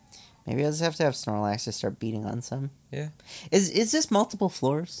 Maybe I'll just have to have Snorlax to start beating on some. Yeah. Is this multiple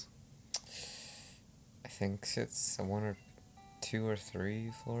floors? I think it's 1 or 2 or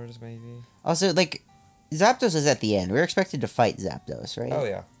 3 floors, maybe. Also, like, Zapdos is at the end. We're expected to fight Zapdos, right? Oh,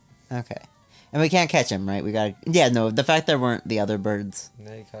 yeah. Okay. And we can't catch him, right? We gotta... Yeah, no, the fact there weren't the other birds.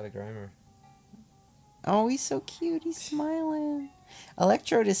 Now you caught a Grimer. Oh, he's so cute. He's smiling.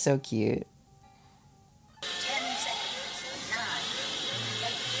 Electrode is so cute. 10 seconds. 9,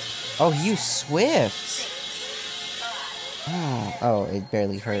 8, Oh, he used Swift. 6, 5, Oh, it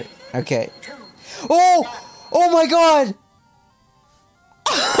barely hurt. Okay. 2, Oh! Oh my god!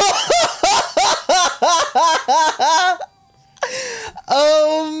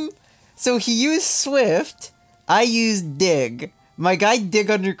 So he used Swift. I used Dig. My guy Dig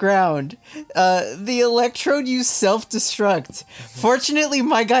underground. The Electrode used self-destruct. Fortunately,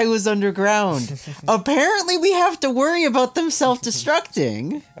 my guy was underground. Apparently, we have to worry about them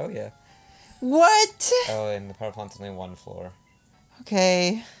self-destructing. Oh, yeah. What? Oh, and the power plant's only 1 floor.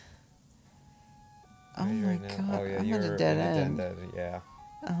 Okay. Oh Where are you my right now? god, Oh, yeah, I'm you're at a dead in end. dead, yeah.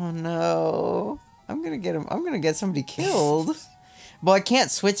 Oh no. I'm gonna get him. I'm gonna get somebody killed. Well, I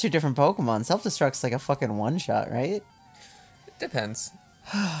can't switch to different Pokemon. Self-destruct's like a fucking one-shot, right? It depends.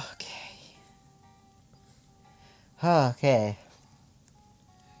 Okay. Okay.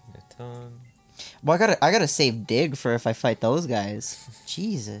 A ton. Well, I gotta save Dig for if I fight those guys.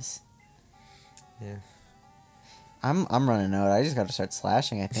 Jesus. Yeah. I'm running out. I just gotta start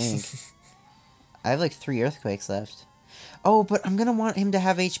slashing, I think. I have like 3 Earthquakes left. Oh, but I'm gonna want him to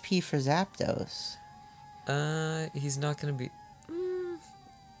have HP for Zapdos. He's not gonna be...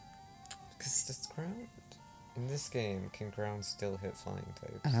 Because this ground... In this game, can ground still hit flying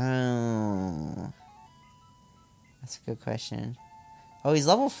types? Oh. That's a good question. Oh, he's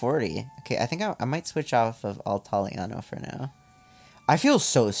level 40. Okay, I think I might switch off of Altaliano for now. I feel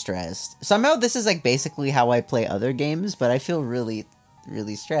so stressed. Somehow this is like basically how I play other games, but I feel really,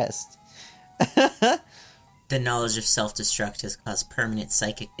 really stressed. The knowledge of self-destruct has caused permanent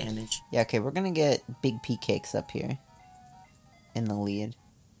psychic damage. Yeah, okay, we're gonna get Big P Cakes up here. In the lead.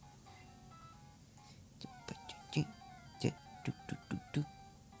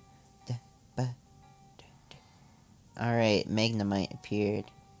 Alright, Magnemite appeared.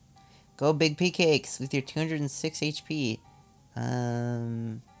 Go Big P Cakes with your 206 HP. I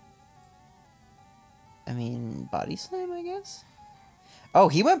mean, Body Slam, I guess? Oh,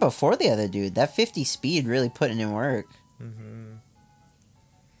 he went before the other dude. That 50 speed really putting in work. Mm-hmm.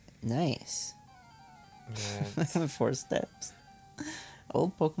 Nice. Yeah. 4 steps.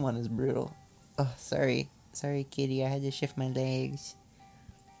 Old Pokemon is brutal. Oh, sorry. Sorry, kitty. I had to shift my legs.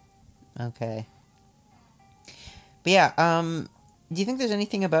 Okay. But yeah, do you think there's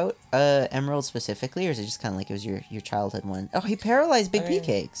anything about Emerald specifically, or is it just kind of like it was your childhood one? Oh, he paralyzed Big P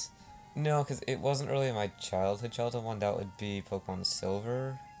Cakes. No, because it wasn't really my childhood one. That would be Pokemon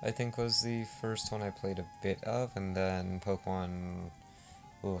Silver, I think, was the first one I played a bit of. And then Pokemon...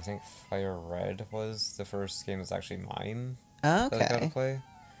 Ooh, I think Fire Red was the first game that's actually mine that I got to play.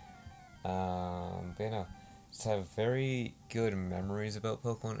 But you know, just have very good memories about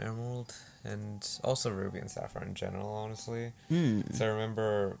Pokemon Emerald, and also Ruby and Sapphire in general, honestly. So I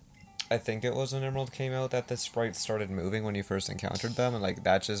remember... I think it was when Emerald came out that the sprites started moving when you first encountered them, and like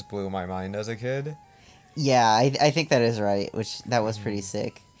that just blew my mind as a kid. Yeah, I think that is right, which that was pretty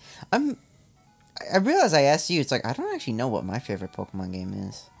sick. I realize I asked you, it's like I don't actually know what my favorite Pokemon game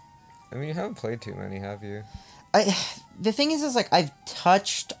is. I mean, you haven't played too many, have you? The thing is like I've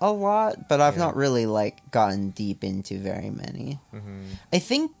touched a lot, but I've not really like gotten deep into very many. I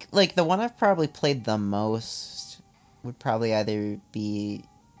think like the one I've probably played the most would probably either be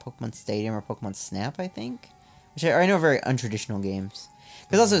Pokemon Stadium or Pokemon Snap, I think. Which I know are very untraditional games.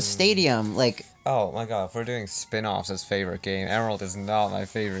 Because also Stadium, like... Oh my god, if we're doing spin-offs as favorite game, Emerald is not my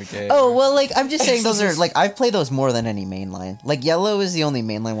favorite game. Oh, well, like, I'm just saying those are, like, I've played those more than any mainline. Like, Yellow is the only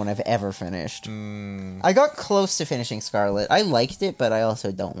mainline one I've ever finished. I got close to finishing Scarlet. I liked it, but I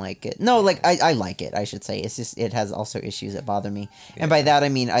also don't like it. No, like, I like it, I should say. It's just, it has also issues that bother me. And by that, I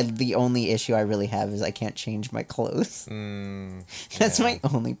mean, the only issue I really have is I can't change my clothes. That's my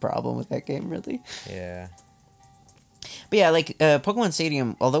only problem with that game, really. Yeah. But yeah, like, Pokemon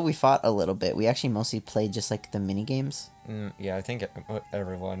Stadium, although we fought a little bit, we actually mostly played just, like, the mini-games. Yeah, I think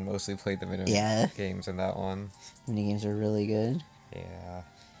everyone mostly played the mini games in that one. Mini-games are really good. Yeah.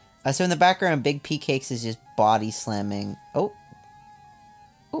 So in the background, Big P Cakes is just body slamming. Oh,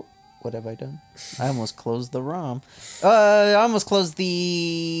 what have I done? I almost closed the ROM. I almost closed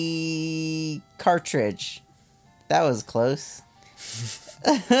the cartridge. That was close.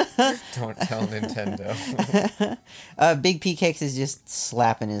 Don't tell Nintendo. Big P Cakes is just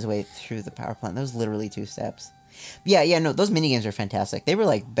slapping his way through the power plant. That was literally 2 steps. Yeah, no, those minigames are fantastic. They were,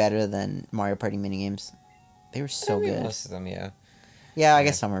 like, better than Mario Party minigames. They were so good. Most of them, yeah. Yeah, I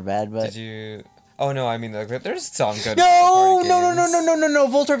guess some are bad, but... Did you... Oh, no, I mean, there's some good No! Voltorb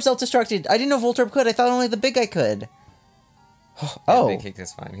Voltorb self-destructed. I didn't know Voltorb could. I thought only the big guy could. Oh. Big Cake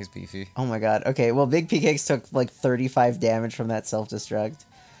is fine. He's beefy. Oh my god. Okay, well, Big P Cakes took, like, 35 damage from that self-destruct.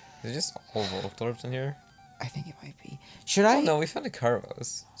 Is it just all Voltorbs in here? I think it might be. Should I... No, we found a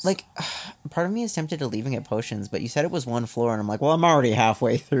Carvos. Like, part of me is tempted to leave and get potions, but you said it was 1 floor, and I'm like, well, I'm already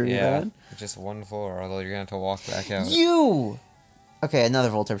halfway through, man. Just 1 floor, although you're gonna have to walk back out. You! Okay, another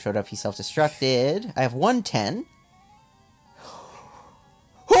Voltorb showed up. He self-destructed. I have 110.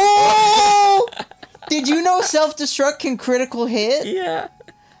 Oh! Did you know self-destruct can critical hit? Yeah.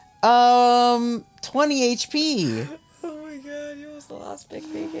 20 HP. Oh my god, you almost lost Big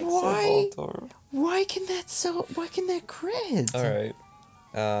Cake. Why? Why can that crit? Alright.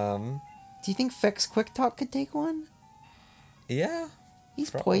 Do you think Fex Quick Talk could take one? Yeah. He's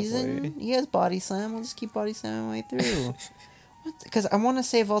probably. poison. He has body slam. We'll just keep body slamming my way through. Because I want to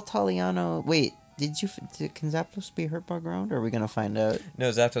say Voltaliano. Wait, can Zapdos be hurt by ground? Or are we gonna find out?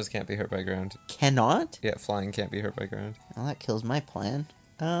 No, Zapdos can't be hurt by ground. Cannot? Yeah, flying can't be hurt by ground. Well, that kills my plan.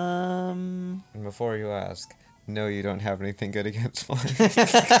 And before you ask, no, you don't have anything good against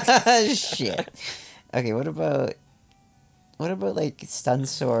flying. Shit. Okay, what about like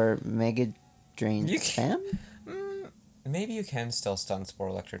Stunspore, Mega Drain, Spam? Maybe you can still stun Spore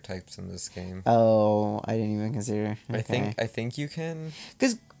electric types in this game. Oh, I didn't even consider. Okay. I think you can.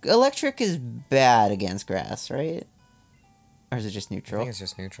 Because electric is bad against grass, right? Or is it just neutral? I think it's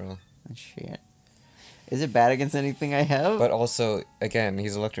just neutral. Oh, shit. Is it bad against anything I have? But also, again,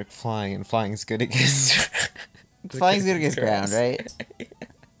 he's electric flying, and flying's good against... Flying's good against ground, right? Yeah.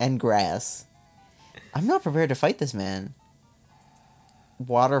 And grass. I'm not prepared to fight this man.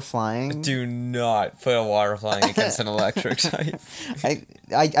 Water flying. Do not put a water flying against an electric type.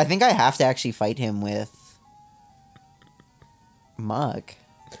 I think I have to actually fight him with Mug.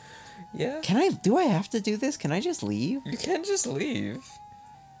 Yeah. Do I have to do this? Can I just leave? You can just leave.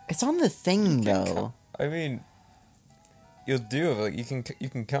 It's on the thing though. I mean, you'll do it, like you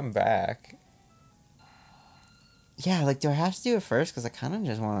can come back. Yeah, like do I have to do it first? Because I kind of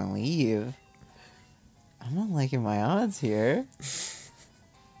just want to leave. I'm not liking my odds here.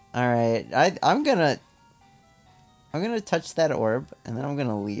 Alright, I'm gonna touch that orb, and then I'm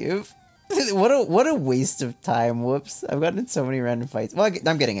gonna leave. What a waste of time, whoops. I've gotten in so many random fights. Well,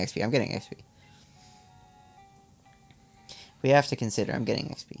 I'm getting XP. We have to consider I'm getting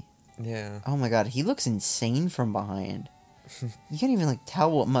XP. Yeah. Oh my god, he looks insane from behind. You can't even, like,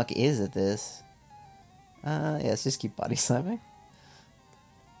 tell what Muck is at this. Yeah, let's just keep body slamming.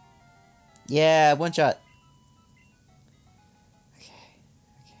 Yeah, one shot.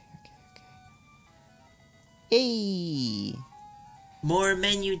 Yay! More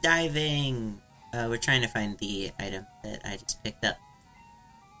menu diving! We're trying to find the item that I just picked up.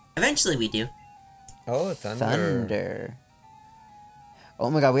 Eventually we do. Oh, Thunder. Oh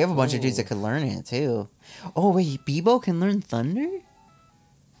my god, we have a bunch of dudes that could learn it, too. Oh, wait, Bebo can learn Thunder?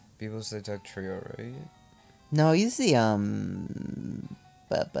 Bebo's the Doug Trio, right? No, he's the,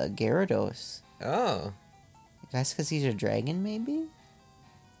 Gyarados. Oh. That's because he's a dragon, maybe?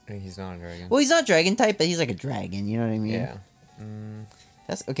 I mean, he's not a dragon. Well, he's not dragon type, but he's like a dragon, you know what I mean? Yeah.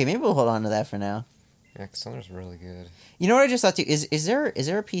 That's okay, maybe we'll hold on to that for now. Yeah, because Thunder's really good. You know what I just thought, too? Is there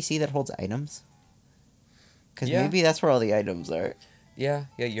a PC that holds items? Because maybe that's where all the items are. Yeah,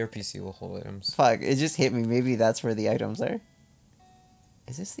 your PC will hold items. Fuck, it just hit me. Maybe that's where the items are.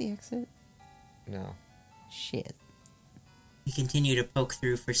 Is this the exit? No. Shit. We continue to poke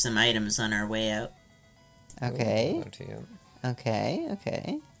through for some items on our way out. Okay. Okay,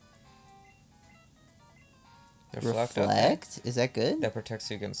 okay. Reflect. Okay. Reflect? Is that good? That protects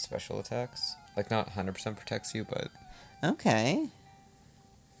you against special attacks. Like, not 100% protects you, but... Okay.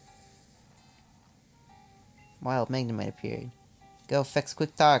 Wild Magnemite appeared. Go, Fex,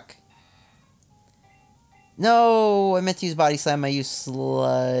 quick talk. No! I meant to use Body Slam, I used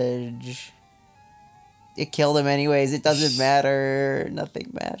Sludge. It killed him anyways, it doesn't matter.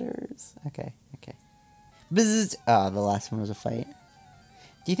 Nothing matters. Okay, okay. Bzzz. Oh, the last one was a fight.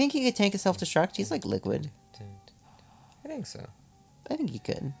 Do you think he could tank a self-destruct? He's like liquid. I think so. I think he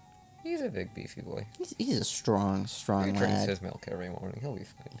could. He's a big, beefy boy. He's a strong He drinks lad. his milk every morning. He'll be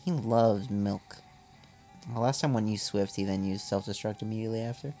fine. He loves milk. The last time one used Swift, he then used self-destruct immediately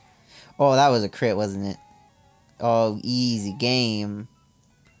after. Oh, that was a crit, wasn't it? Oh, easy game.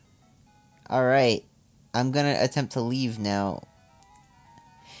 Alright. I'm gonna attempt to leave now.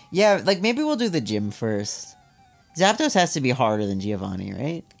 Yeah, like, maybe we'll do the gym first. Zapdos has to be harder than Giovanni,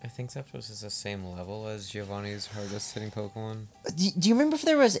 right? I think Zapdos is the same level as Giovanni's hardest hitting Pokemon. Do you remember if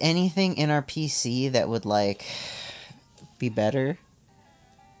there was anything in our PC that would, like, be better?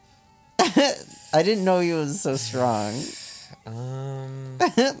 I didn't know he was so strong.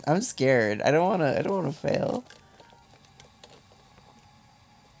 I'm scared. I don't wanna fail.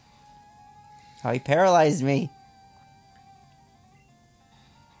 Oh, he paralyzed me.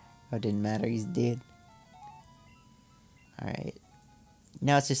 Oh, it didn't matter. He's dead. Alright.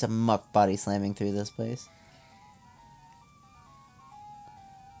 Now it's just a muck body slamming through this place.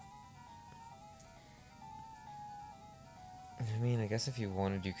 I mean, I guess if you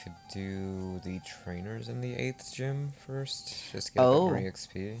wanted, you could do the trainers in the 8th gym first. Just get a bit more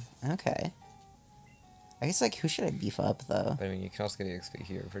EXP. Okay. I guess, like, who should I beef up, though? But I mean, you can also get EXP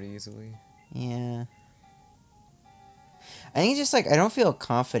here pretty easily. Yeah. I think just, like, I don't feel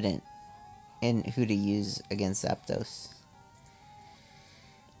confident in who to use against Zapdos.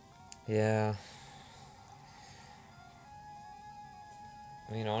 Yeah.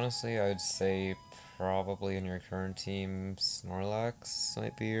 I mean, honestly, I would say probably in your current team, Snorlax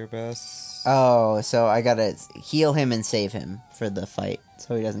might be your best. Oh, so I gotta heal him and save him for the fight,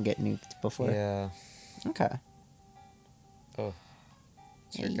 so he doesn't get nuked before. Yeah. Okay. Oh.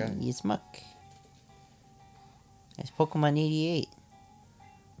 It's your Hey, guy. it's Muck. It's Pokemon 88.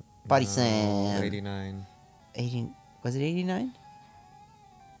 Body Slam. 89. 80, was it 89?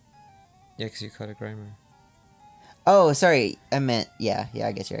 Yeah, because you caught a Grimer. Oh, sorry. I meant, yeah,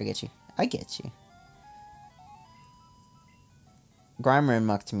 I get you. Grimer and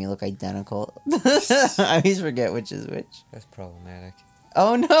Muck to me look identical. I always forget which is which. That's problematic.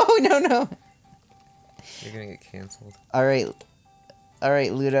 Oh, no. You're gonna get cancelled. Alright,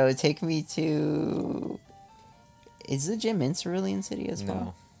 Ludo, take me to... Is the gym in Cerulean City as well?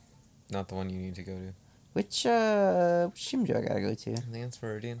 No. Not the one you need to go to. Which gym do I gotta go to? I think it's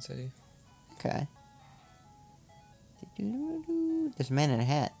Viridian City. Okay. There's a man in a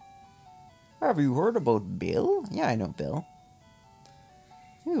hat. Have you heard about Bill? Yeah, I know Bill.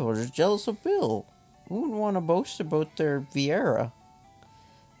 You were just jealous of Bill. Who wouldn't want to boast about their Vieira?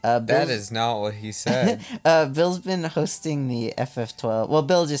 That is not what he said. Bill's been hosting the FF12. Well,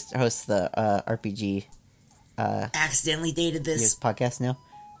 Bill just hosts the RPG. Accidentally dated this. Podcast now.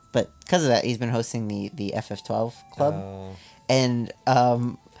 But because of that, he's been hosting the FF12 club. Oh. And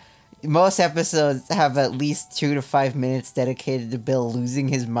most episodes have at least 2 to 5 minutes dedicated to Bill losing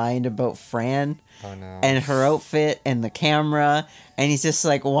his mind about Fran. Oh no. And her outfit and the camera. And he's just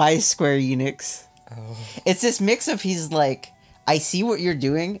like, why Square Enix? Oh. It's this mix of he's like, I see what you're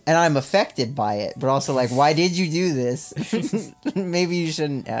doing and I'm affected by it. But also like, why did you do this? Maybe you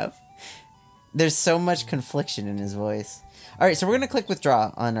shouldn't have. There's so much confliction in his voice. Alright, so we're going to click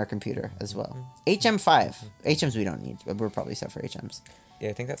withdraw on our computer as well. HM5. HMs we don't need, but we're probably set for HMs. Yeah,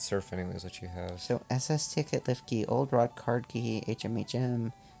 I think that's Surf anyway is what you have. So SS ticket, lift key, old rod, card key,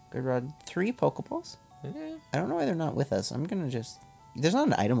 HM, good rod, 3 Pokeballs? Yeah, I don't know why they're not with us. I'm going to just... There's not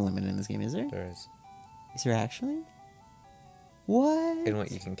an item limit in this game, is there? there is. Is there actually? What? And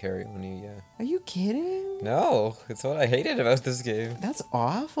what you can carry on you, yeah. Are you kidding? No, it's what I hated about this game. That's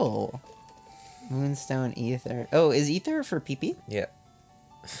awful. Moonstone, Ether. Oh, is Ether for PP? Yeah.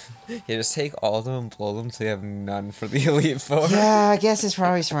 Yeah, just take all of them and blow them so you have none for the Elite Four. Yeah, I guess it's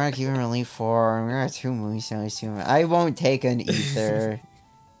probably smart keeping Elite 4. We got 2 Moonstones, 2... I won't take an Ether.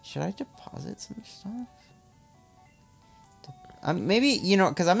 Should I deposit some stuff? Maybe, you know,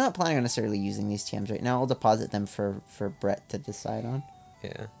 because I'm not planning on necessarily using these TMs right now. I'll deposit them for Brett to decide on.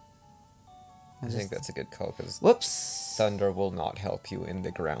 Yeah. I think that's a good call, because Whoops. Thunder will not help you in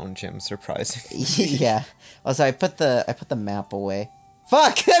the ground gym, surprisingly. Yeah. Also, I put the map away.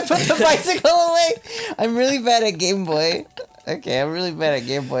 Fuck! I put the bicycle away! I'm really bad at Game Boy. Okay, I'm really bad at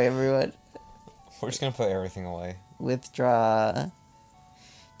Game Boy, everyone. We're just gonna put everything away. Withdraw.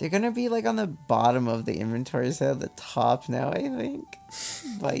 They're gonna be like on the bottom of the inventory instead of the top now, I think.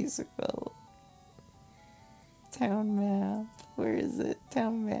 Bicycle. Town map. Where is it?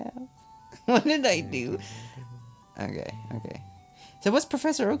 Town map. What did I do? Okay. So what's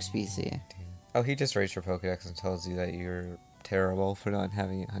Professor Oak's PC? Oh, he just rates your Pokédex and tells you that you're terrible for not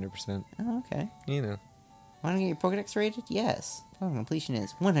having it 100%. Oh, okay. You know. Want to get your Pokédex rated? Yes. Pokemon completion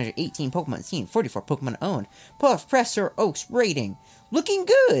is 118 Pokemon seen, 44 Pokemon owned. Professor Oak's rating. Looking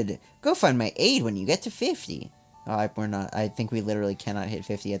good. Go find my aid when you get to 50. Oh, we're not. I think we literally cannot hit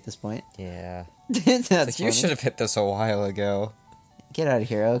 50 at this point. Yeah. That's You funny. should have hit this a while ago. Get out of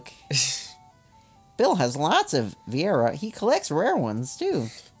here, Oak. Bill has lots of Vieira. He collects rare ones, too.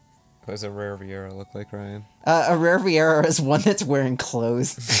 What does a rare Vieira look like, Ryan? A rare Vieira is one that's wearing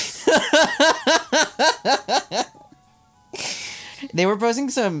clothes. They were posting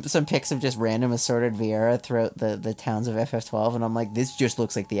some pics of just random assorted Vieira throughout the towns of FF12, and I'm like, this just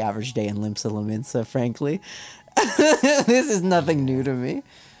looks like the average day in Limsa Lominsa, frankly. This is nothing new to me.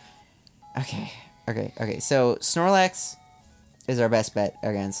 Okay. So, Snorlax is our best bet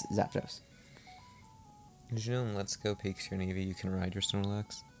against Zapdos. Did you know in Let's Go Pokésquisite Navy you can ride your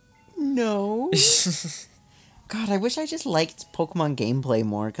Snorlax? No. God, I wish I just liked Pokemon gameplay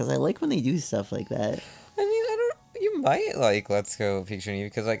more, because I like when they do stuff like that. I mean, you might like Let's Go Pokésquisite Navy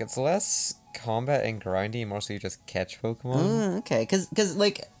because like it's less combat and grindy, mostly you just catch Pokemon. Okay, because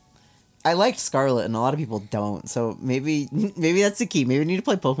like, I liked Scarlet, and a lot of people don't, so maybe that's the key. Maybe we need to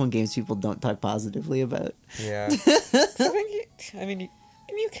play Pokemon games people don't talk positively about. Yeah.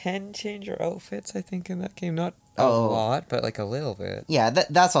 You can change your outfits, I think, in that game. Not a lot, but like a little bit. Yeah,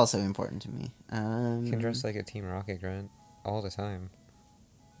 that's also important to me. You can dress like a Team Rocket Grunt all the time.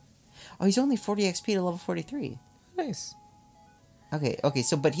 Oh, he's only 40 XP to level 43. Nice. Okay,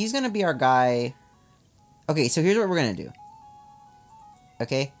 so, but he's gonna be our guy... Okay, so here's what we're gonna do.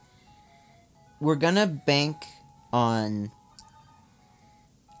 Okay? We're gonna bank on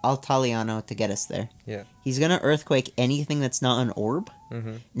Altaliano to get us there. Yeah. He's gonna Earthquake anything that's not an orb. Mm-hmm.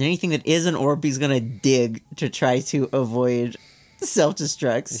 And anything that is an orb, he's gonna dig to try to avoid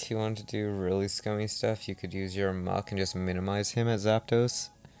self-destructs. If you want to do really scummy stuff, you could use your Muck and just minimize him at Zapdos.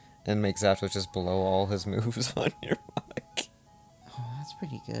 And make Zapdos just blow all his moves on your Muck. Oh, that's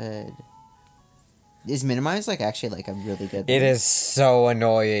pretty good. Is minimize like actually like a really good It one? is so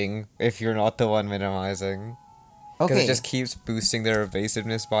annoying if you're not the one minimizing. Because Okay. it just keeps boosting their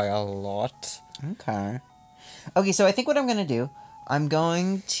evasiveness by a lot. Okay, so I think what I'm gonna do, I'm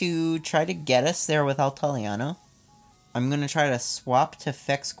going to try to get us there with Altaliano. I'm gonna try to swap to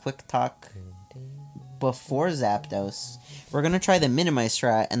Fex Quick Talk before Zapdos. We're gonna try the minimize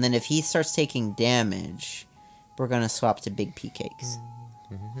strat, and then if he starts taking damage, we're gonna swap to Big P Cakes.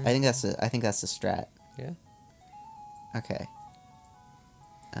 Mm-hmm. I think that's the strat. Yeah. Okay.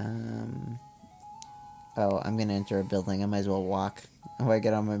 Oh, I'm gonna enter a building. I might as well walk. If I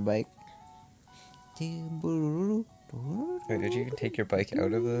get on my bike. Wait, did you take your bike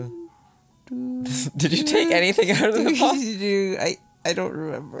out of the... Did you take anything out of the box? Dude, I don't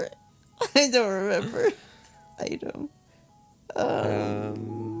remember. I don't remember. Item.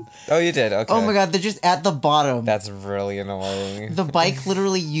 Oh, you did, okay. Oh my god, they're just at the bottom. That's really annoying. The bike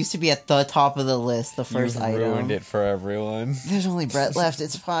literally used to be at the top of the list, the first You've item. ruined it for everyone. There's only Brett left,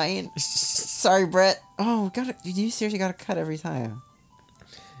 it's fine. Sorry, Brett. Oh, you seriously gotta cut every time.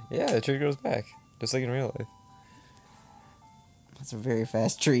 Yeah, the tree grows back. Just like in real life. That's a very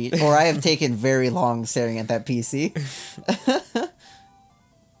fast treat. Or I have taken very long staring at that PC.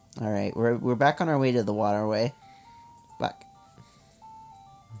 Alright, we're back on our way to the waterway. Back.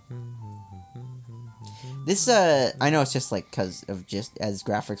 This, I know it's just, like, because of just as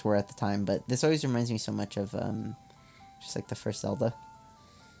graphics were at the time, but this always reminds me so much of, just, like, the first Zelda.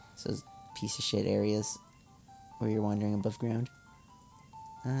 So those piece of shit areas where you're wandering above ground.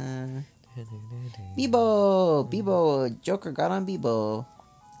 Bebo! Joker got on Bebo.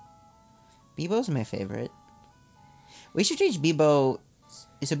 Bebo's my favorite. We should teach Bebo...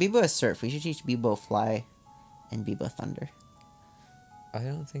 So Bebo is Surf. We should teach Bebo Fly and Bebo Thunder. I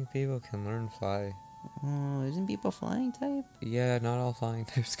don't think Bebo can learn fly. Oh, isn't Bebo flying type? Yeah, not all flying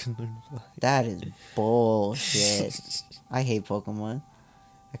types can learn fly. That is bullshit. I hate Pokemon.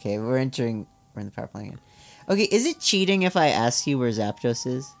 Okay, we're in the power plant again. Okay, is it cheating if I ask you where Zapdos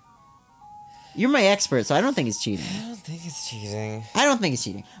is? You're my expert, so I don't think it's cheating. I don't think it's cheating. I don't think it's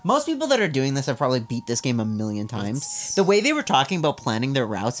cheating. Most people that are doing this have probably beat this game a million times. The way they were talking about planning their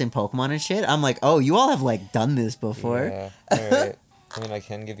routes in Pokemon and shit, I'm like, oh, you all have, like, done this before. Yeah, alright. I mean, I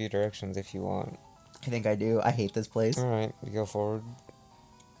can give you directions if you want. I think I do. I hate this place. Alright, we go forward.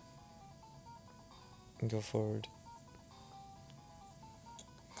 Go forward.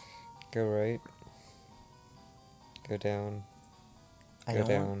 Go right. Go down. I Go don't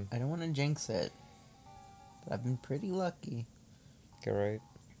down. Want, I don't want to jinx it. But I've been pretty lucky. Go right.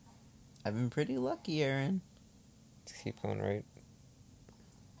 I've been pretty lucky, Aaron. Just keep going right.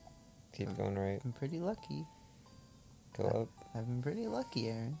 Keep going right. I've been pretty lucky. Go up. I've been pretty lucky,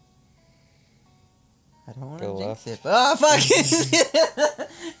 Aaron. I don't want to Go jinx left. it. Oh, fuck!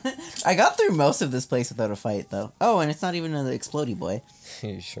 I got through most of this place without a fight, though. Oh, and it's not even an explodey boy. Are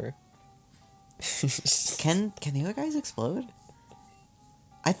you sure? Can the other guys explode?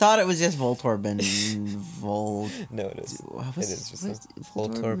 I thought it was just Voltorb and Volt... No, it is. What's- It is just what's a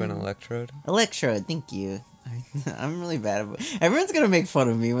Voltorb and Electrode. Electrode, thank you. I'm really bad at it. Everyone's gonna make fun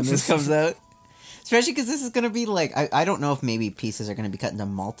of me when this comes out. Especially because this is gonna be like... I don't know if maybe pieces are gonna be cut into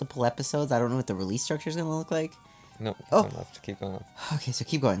multiple episodes. I don't know what the release structure is gonna look like. No, keep Oh. going left. Keep going left. Okay, so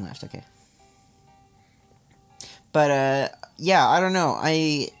keep going left, okay. But, yeah, I don't know.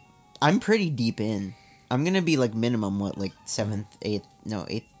 I'm pretty deep in. I'm gonna be, like, minimum, what, like, 7th, 8th... No,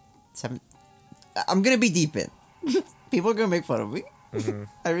 8th, 7th... I'm gonna be deep in. People are gonna make fun of me. Mm-hmm.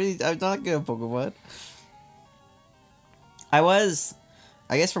 I'm not good at Pokemon.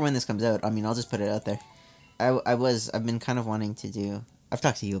 I guess for when this comes out, I mean, I'll just put it out there. I've been kind of wanting to do... I've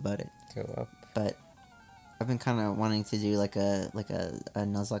talked to you about it, Go up. but I've been kind of wanting to do, like a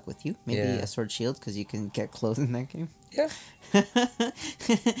Nuzlocke with you. Maybe Yeah. a Sword Shield, because you can get clothes in that game. Yeah.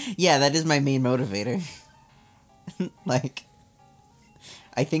 Yeah, that is my main motivator. Like,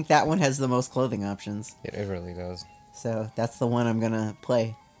 I think that one has the most clothing options. It really does. So that's the one I'm gonna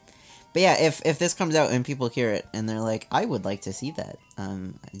play. But yeah, if this comes out and people hear it and they're like, I would like to see that,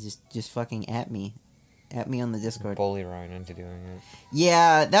 just fucking at me on the Discord. Bully Ryan into doing it.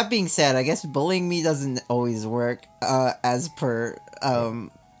 Yeah, that being said, I guess bullying me doesn't always work, as per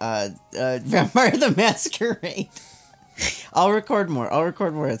Vampire the Masquerade. I'll record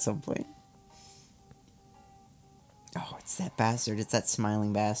more at some point. Oh, it's that bastard. It's that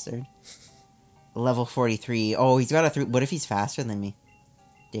smiling bastard. Level 43. Oh, he's got a 3. What if he's faster than me?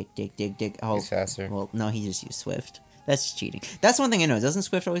 Dig. Oh, He's faster. Well, no, he just used Swift. That's just cheating. That's one thing I know. Doesn't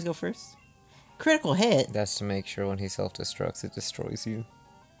Swift always go first? Critical hit. That's to make sure when he self-destructs, it destroys you.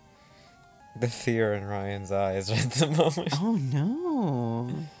 The fear in Ryan's eyes at the moment. Oh, no.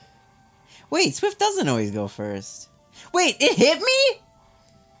 Wait, Swift doesn't always go first. Wait, it hit me?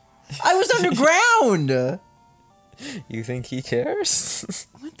 I was underground! You think he cares?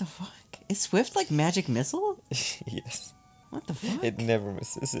 What the fuck? Is Swift like Magic Missile? Yes. What the fuck? It never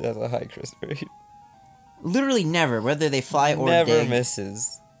misses. It has a high crit rate. Literally never, whether they fly or Never dig.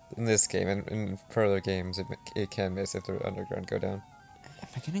 misses. In this game, and in further games, it can miss if the underground go down. Am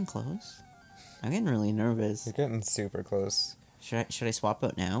I getting close? I'm getting really nervous. You're getting super close. Should I swap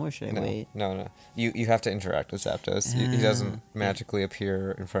out now, or should I wait? No. You have to interact with Zapdos. He doesn't magically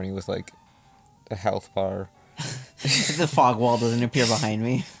appear in front of you with, like, a health bar. The fog wall doesn't appear behind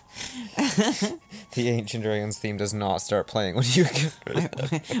me. The Ancient Dragons theme does not start playing when you get rid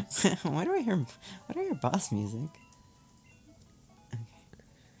of it. Why do I hear boss music?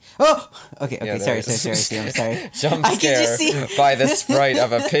 Oh! Okay, Yeah, sorry, there it is. I'm sorry. Jump I can scare just see- by the sprite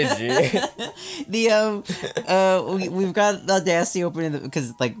of a Pidgey. We've got Audacity open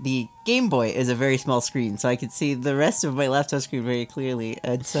because like the Game Boy is a very small screen, so I can see the rest of my laptop screen very clearly,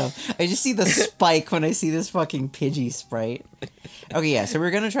 and so I just see the spike when I see this fucking Pidgey sprite. Okay, yeah, so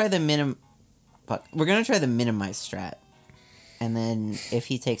we're gonna try the minimize strat, and then if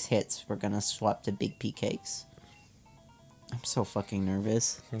he takes hits, we're gonna swap to Big P cakes. I'm so fucking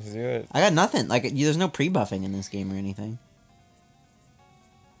nervous. Let's do it. I got nothing. Like, there's no pre-buffing in this game or anything.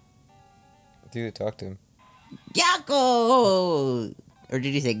 Dude, talk to him. Yakko! Or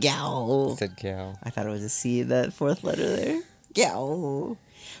did he say Gal? He said gal. I thought it was a C, that fourth letter there. Gal.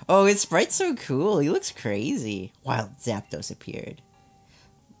 Oh, his sprite's so cool. He looks crazy. Wild Zapdos appeared.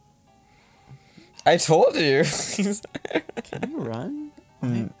 I told you. Can you run?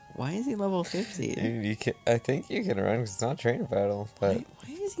 Why is he level 50? Dude, I think you can run because it's not trainer battle, but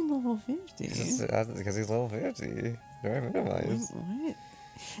Why is he level 50? because he's level 50. Very minimized. What?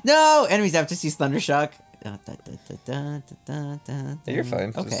 No! Enemies have to use Thundershock. You're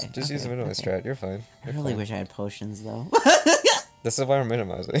fine. Okay. Just use the minimize strat. You're fine. I You're really fine. wish I had potions, though. This is why we're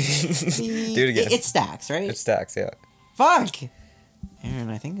minimizing. Do it again. It stacks, right? It stacks, yeah. Fuck! Aaron,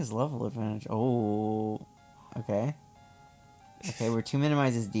 I think his level advantage. Oh. Okay. Okay, we're 2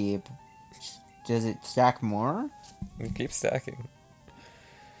 minimizes deep. Does it stack more? You keep stacking.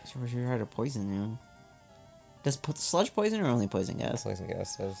 So we're sure how to poison you. Does sludge poison or only poison gas? Poison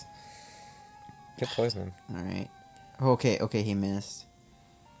gas says. Get poison him. Alright. Okay, he missed.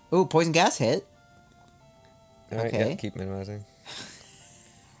 Ooh, poison gas hit. Alright, Okay. yeah, keep minimizing.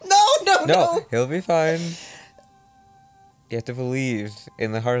 No! He'll be fine. You have to believe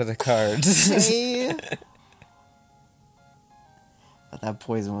in the heart of the cards. Okay. But that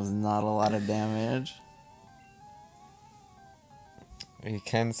poison was not a lot of damage. You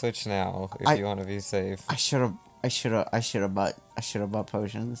can switch now if you want to be safe. I should have bought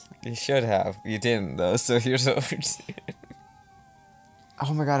potions. You should have. You didn't though, so here's what we're doing.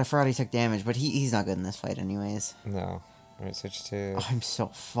 Oh my god, I forgot he took damage, but he's not good in this fight anyways. No. Alright, switch to I'm so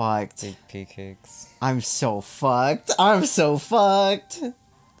fucked. big pea cakes. I'm so fucked. I'm so fucked.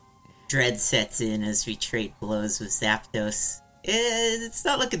 Dread sets in as we trade blows with Zapdos. It's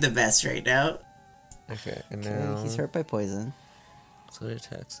not looking the best right now. Okay, and Okay, now he's hurt by poison. so what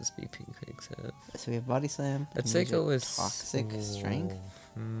attacks does big pea cakes have? So we have body slam. Let's say go with toxic strength.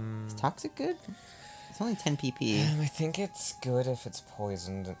 Hmm. Is toxic good? It's only 10 pp. I think it's good if it's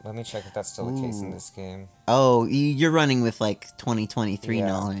poisoned. Let me check if that's still the case in this game. Oh, you're running with like 2023 Yeah.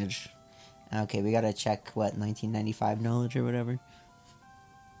 knowledge. Okay, we gotta check what 1995 knowledge or whatever.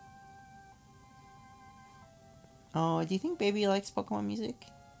 Oh, do you think Baby likes Pokemon music?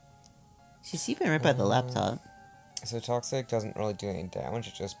 She's sleeping right by the laptop. So toxic doesn't really do any damage,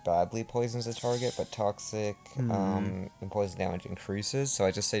 it just badly poisons the target, but toxic and poison damage increases, so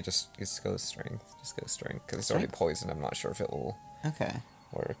I just say just go strength. Just go strength, because it's already Strength? poisoned, I'm not sure if it will Okay.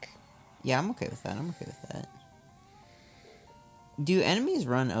 work. Yeah, I'm okay with that. Do enemies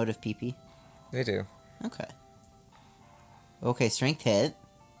run out of PP? They do. Okay. Okay, strength hit.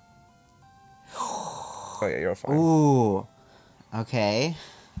 Oh yeah, you're fine. Ooh. Okay.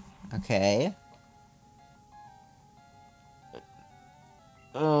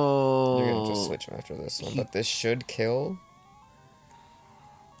 Oh. You're gonna just switch him after this one, but this should kill.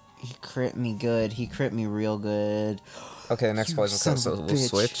 He crit me good. He crit me real good. Okay, the next You poison son comes, of so a we'll bitch.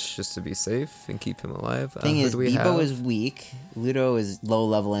 switch just to be safe and keep him alive. Thing who is, do we Bebo have? is weak. Ludo is low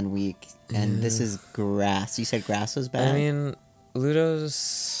level and weak. And this is grass. You said grass was bad? I mean,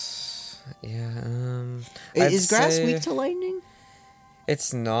 Ludo's... Yeah, Is grass say weak to lightning?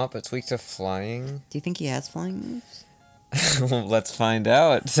 It's not, but it's weak to flying. Do you think he has flying moves? Well, let's find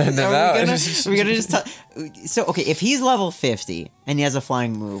out. Send him Are out. we gonna just so okay, if he's level 50 and he has a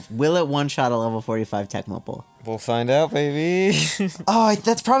flying move, will it one shot a level 45 Tecmo Ball? We'll find out, baby. Oh,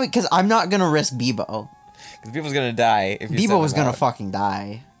 that's probably because I'm not gonna risk Bebo. Because people's gonna die if you send Bebo was him gonna out. fucking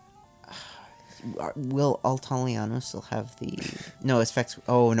die. Will Altaliano still have the... No, it's Fex...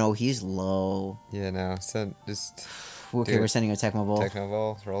 Oh, no, he's low. Yeah, no. Send just Okay, Dude. we're sending a Tecmo Ball. Tecmo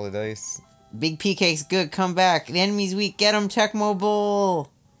Ball, roll the dice. Big P-Cake's good, come back. The enemy's weak, get him, Tecmo Ball.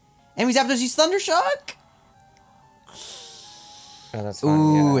 Enemies after use Thundershock? Oh, that's fine.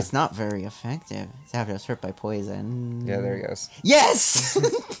 Ooh, yeah. it's not very effective. Zapdos hurt by poison. Yeah, there he goes. Yes!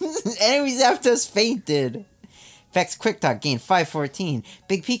 Enemy Zapdos fainted. Vex Quick Talk gained 514.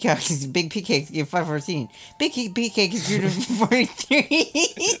 Big P-Cake gained 514. Big P-Cake is due to 43.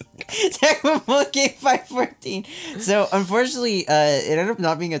 Tecmo Ball gained 514. So, unfortunately, it ended up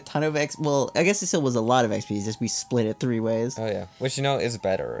not being a ton of XP. Well, I guess it still was a lot of XP, it's just we split it 3 ways. Oh, yeah. Which, you know, is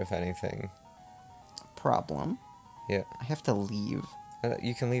better, if anything. Problem. Yeah. I have to leave.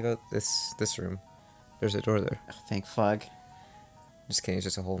 You can leave out this room. There's a door there. Oh, thank fuck. Just kidding, it's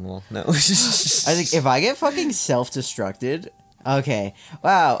just a hole in the wall. No. I think if I get fucking self-destructed... Okay.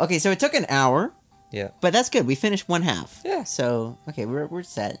 Wow. Okay, so it took an hour. Yeah. But that's good. We finished one half. Yeah. So, okay, we're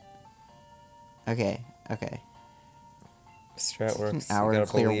set. Okay. Strat works. An hour you to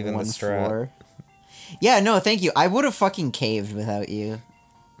gotta clear believe in the one strat. floor. Yeah, no, thank you. I would have fucking caved without you.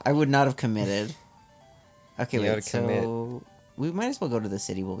 I would not have committed. Okay, You wait, gotta so... commit. We might as well go to the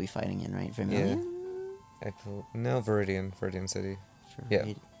city we'll be fighting in, right? Vermilion? No, Viridian City. Yeah.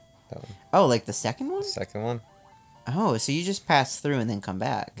 That one. Oh, like the second one? Second one? Oh, so you just pass through and then come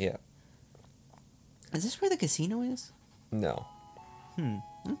back. Yeah. Is this where the casino is? No.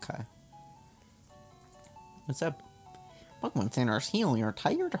 Okay. What's up? Pokemon Center's heal your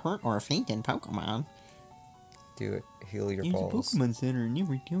tired, hurt, or fainted Pokemon. Do it. Heal your Use balls. a Pokemon Center and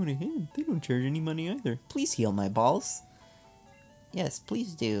never go ahead. They don't charge any money either. Please heal my balls. Yes,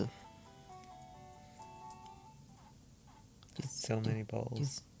 please do. So many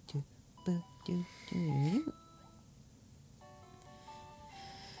balls.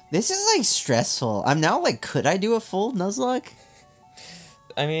 This is like stressful. I'm now like, could I do a full Nuzlocke?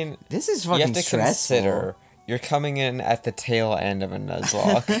 I mean, This is you fucking have to stressful. consider you're coming in at the tail end of a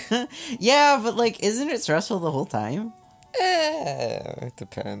Nuzlocke. Yeah, but like, isn't it stressful the whole time? It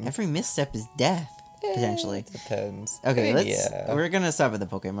depends. Every misstep is death, potentially. It depends. Okay, I mean, we're gonna stop at the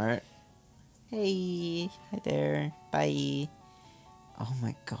Pokemart. Hey, hi there. Bye. Oh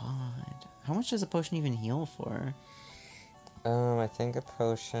my god. How much does a potion even heal for? I think a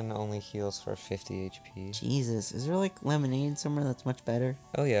potion only heals for 50 HP. Jesus, is there like lemonade somewhere that's much better?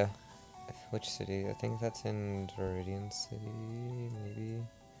 Oh yeah. Which city? I think that's in Viridian City, maybe.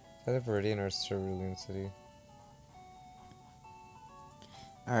 Either Viridian or Cerulean City.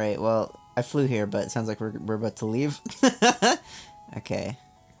 Alright, well, I flew here, but it sounds like we're about to leave. Okay.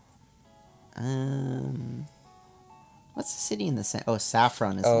 What's the city in the center? Oh,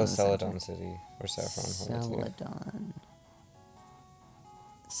 Saffron is the one in the center. Celadon City. Or Saffron. Celadon.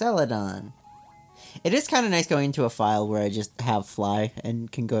 Celadon. It is kind of nice going into a file where I just have fly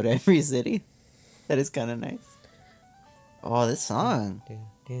and can go to every city. That is kind of nice. Oh, this song.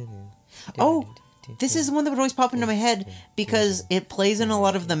 Oh, this is the one that would always pop into my head because it plays in a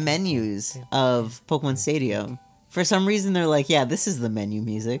lot of the menus of Pokemon Stadium. For some reason, they're like, yeah, this is the menu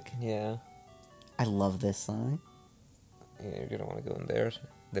music. Yeah. I love this song. Yeah, you're gonna want to go in there.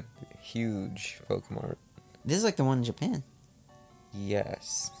 The huge Pokemon. This is like the one in Japan.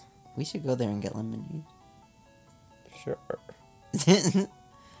 Yes. We should go there and get lemonade. Sure. Did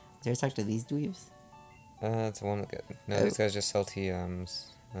I talk to these dweebs? It's the one good. No, these guys just sell TMs.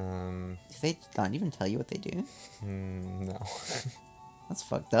 Do they not even tell you what they do? No. That's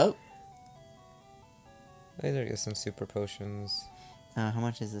fucked up. Either get some super potions. How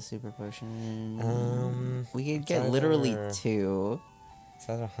much is the super potion? We could it's get literally either- 2. It's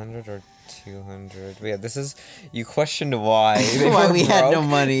either 100 or 200. But yeah, this is... You questioned why. They Why were we had no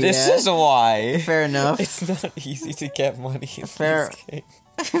broke. money, This yeah. is why. Fair enough. It's not easy to get money in Fair-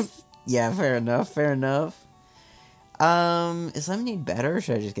 this game. Yeah, fair enough, fair enough. Is lemonade better, or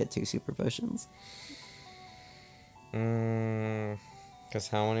should I just get 2 super potions? Because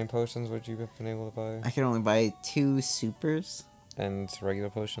how many potions would you have been able to buy? I can only buy 2 supers. And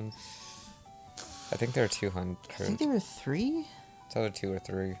regular potions? I think there are 200. I think there were 3? It's either 2 or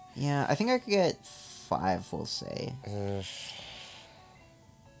 3. Yeah, I think I could get 5, we'll say.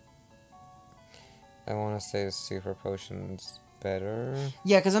 I want to say the super potion's better.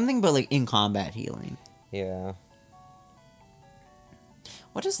 Yeah, because I'm thinking about, like, in-combat healing. Yeah.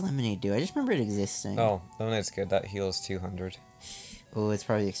 What does lemonade do? I just remember it existing. Oh, lemonade's good. That heals 200. Oh, it's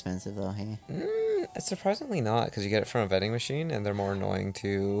probably expensive, though, hey? It's surprisingly not, because you get it from a vending machine, and they're more annoying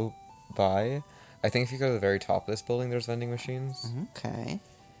to buy. I think if you go to the very top of this building, there's vending machines. Okay.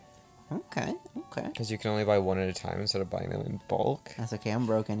 Because you can only buy one at a time instead of buying them in bulk. That's okay, I'm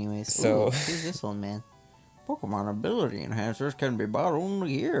broke anyways. So- Ooh, who's this old man? Pokemon ability enhancers can be bought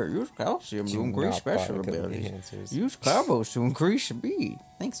only here. Use calcium to Do increase not buy special ability abilities. enhancers. Use combos to increase speed.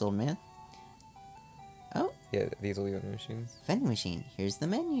 Thanks, old man. Oh, Yeah, these will be vending machines. vending machine. Here's the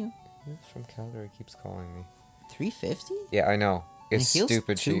menu. Who's from Calgary keeps calling me? 350? Yeah, I know. It's And it heals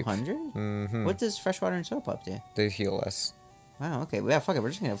stupid cheap. 200? Mm-hmm. What does freshwater and soap up to? They heal less. Wow, okay. Yeah, fuck it. We're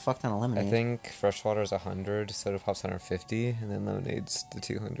just gonna have a fuck ton of I lemonade. think freshwater is 100, soda pop's 150, and then lemonade's the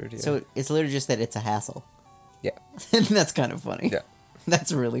 200. Yeah. So it's literally just that it's a hassle. Yeah. And that's kind of funny. Yeah.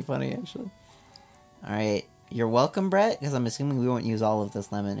 That's really funny, actually. Alright. You're welcome, Brett, because I'm assuming we won't use all of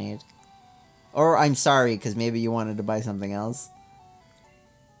this lemonade. Or I'm sorry, because maybe you wanted to buy something else.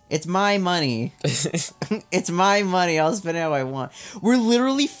 It's my money. It's my money. I'll spend it how I want. We're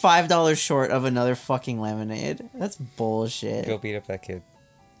literally $5 short of another fucking lemonade. That's bullshit. Go beat up that kid.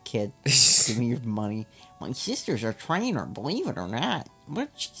 Kid, give me your money. My sister's a trainer, believe it or not. But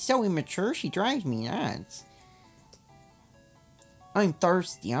she's so immature, she drives me nuts. I'm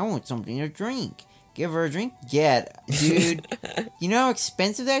thirsty. I want something to drink. Give her a drink? Dude. You know how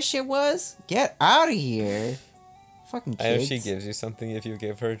expensive that shit was? Get out of here. Fucking kids. I know she gives you something if you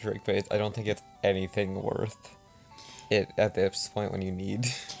give her a drink, but I don't think it's anything worth it at this point when you need.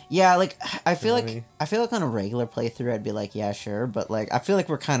 Yeah, like I feel money. like on a regular playthrough I'd be like, yeah, sure, but like I feel like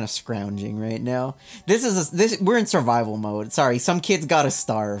we're kind of scrounging right now. We're in survival mode. Sorry, some kids gotta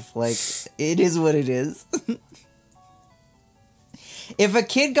starve. Like it is what it is. If a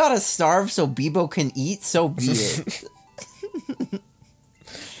kid gotta starve so Bebo can eat, so be it.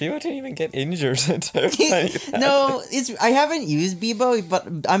 People didn't even get injured until like No, I haven't used Bebo, but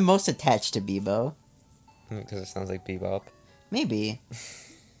I'm most attached to Bebo. because it sounds like Bebop. Maybe.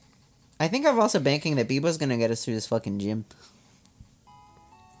 I think I'm also banking that Bebo's gonna get us through this fucking gym.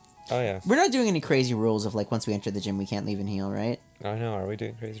 Oh yeah. We're not doing any crazy rules of like once we enter the gym we can't leave and heal, right? I know. Are we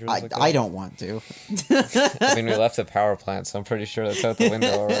doing crazy rules like that? I don't want to. I mean, we left the power plant, so I'm pretty sure that's out the window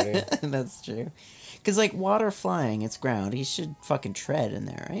already. That's true. Because, like, water flying, it's ground. He should fucking tread in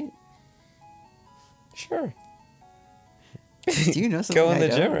there, right? Sure. Do you know something Go in I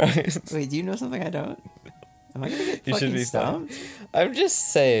the gym, don't? right? Wait, do you know something I don't? Am I gonna get You should fucking be stumped? I'm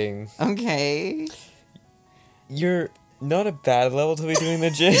just saying, Okay. you're not a bad level to be doing the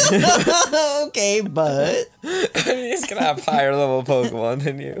gym. Okay, but... He's gonna have higher level Pokemon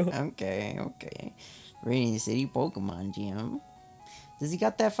than you. Okay. Radiant City Pokemon Gym. Does he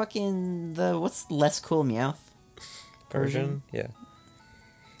got that fucking... What's less cool Meowth? Persian? Yeah.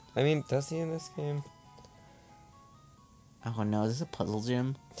 I mean, does he in this game? Oh no, is this a puzzle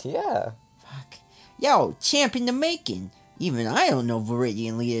gym? Yeah. Fuck. Yo, champ in the making. Even I don't know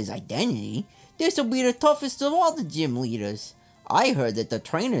Viridian Leader's identity. This'll be the toughest of all the gym leaders. I heard that the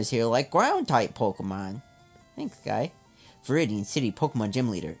trainers here like ground-type Pokemon. Thanks, guy. Viridian City Pokemon Gym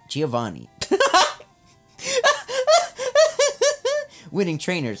Leader, Giovanni. Winning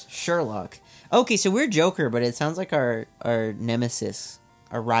trainers, Sherlock. Okay, so we're Joker, but it sounds like our nemesis,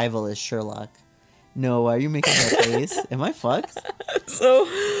 our rival is Sherlock. No, why are you making that face? Am I fucked? So,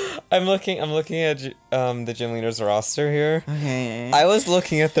 I'm looking at the gym leader's roster here. Okay. I was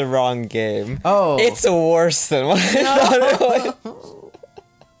looking at the wrong game. Oh. It's worse than what I thought it was.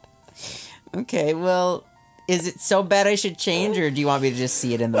 Okay, well, is it so bad I should change, or do you want me to just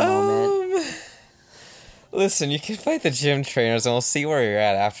see it in the moment? Listen, you can fight the gym trainers, and we'll see where you're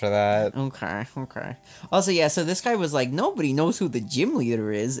at after that. Okay. Also, yeah, so this guy was like, nobody knows who the gym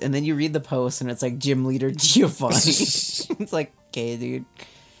leader is, and then you read the post, and it's like, gym leader Giovanni. It's like, okay, dude.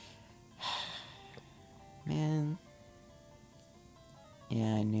 Man.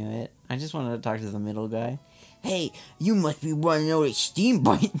 Yeah, I knew it. I just wanted to talk to the middle guy. Hey, you must be running out of steam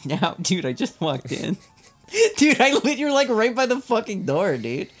by now. Dude, I just walked in. Dude, you're like right by the fucking door,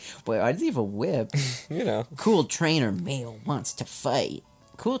 dude. Wait, why does he have a whip? You know. Cool trainer male wants to fight.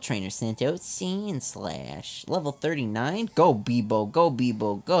 Cool trainer sent out Sand Slash. Level 39. Go, Bebo. Go,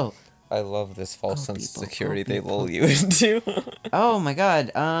 Bebo. Go. I love this false Go, sense of people, security go, they people. lull you into. Oh my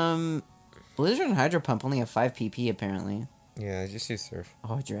god. Blizzard and Hydro Pump only have 5 PP apparently. Yeah, just use Surf.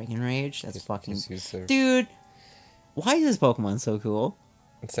 Oh, Dragon Rage? That's fucking... Just use Surf. Dude, why is this Pokemon so cool?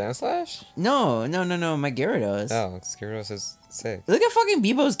 Sand Slash? No, my Gyarados. Oh, Gyarados is sick. Look at fucking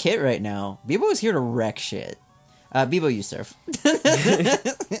Bebo's kit right now. Bebo's here to wreck shit. Bebo, you surf.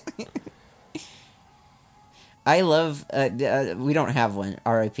 I love, we don't have one,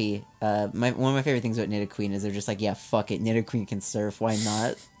 RIP. One of my favorite things about Nidoqueen is they're just like, yeah, fuck it, Nidoqueen can surf, why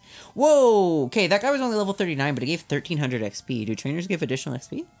not? Whoa! Okay, that guy was only level 39, but he gave 1300 XP. Do trainers give additional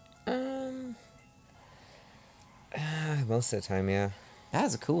XP? Most of the time, yeah.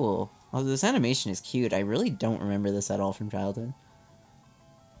 That's cool. Well, this animation is cute. I really don't remember this at all from childhood.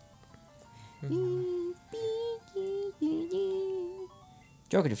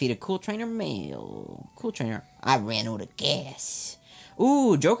 Joker defeated Cool Trainer Male. Cool Trainer, I ran out of gas.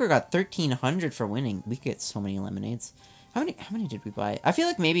 Ooh, Joker got 1300 for winning. We could get so many lemonades. How many did we buy? I feel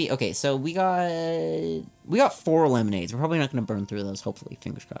like maybe, okay, so we got 4 lemonades. We're probably not going to burn through those, hopefully.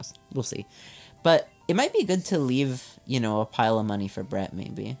 Fingers crossed. We'll see. But it might be good to leave, a pile of money for Brett,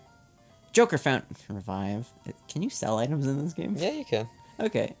 maybe. Joker found... Revive. Can you sell items in this game? Yeah, you can.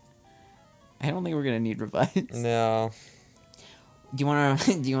 Okay. I don't think we're going to need revives. No. Do you want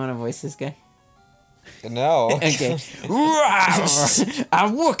to voice this guy? No. Okay.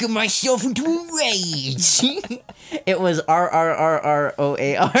 I'm working myself into a rage. It was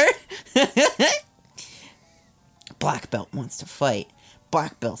RRRROAR. Black Belt wants to fight.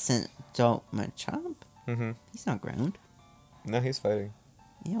 Black Belt sent out Machamp. Mm-hmm. He's not ground. No, he's fighting.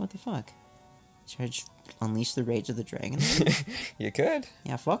 Yeah, what the fuck? Charge, unleash the rage of the dragon. You could.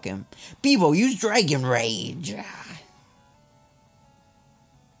 Yeah, fuck him. Bebo, use Dragon Rage.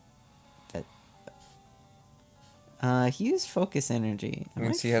 He used Focus Energy.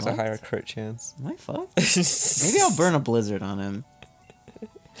 Means he has a higher crit chance. Am I fucked? Maybe I'll burn a blizzard on him.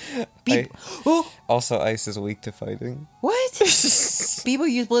 Also, ice is weak to fighting. What? Bebo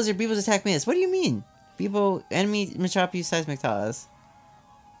used blizzard. Bebo's attack miss. What do you mean? Bebo, enemy Machop used seismic toss.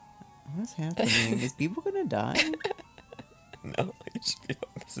 What's happening? Is Bebo gonna die? No,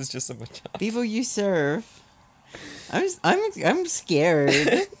 this is just a Machop. Bebo, you surf. I'm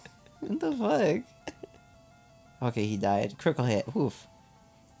scared. What the fuck? Okay, he died. Critical hit. Oof.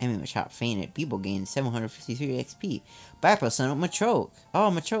 Enemy Machop fainted. Bebo gained 753 XP. Backbell sent out Machoke.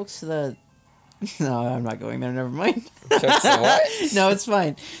 Oh, Machoke's the... No, I'm not going there. Never mind. Machoke's the what? No, it's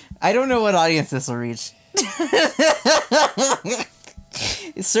fine. I don't know what audience this will reach.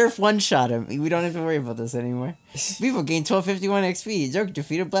 Surf one-shot him. We don't have to worry about this anymore. Bebo gained 1251 XP. Joke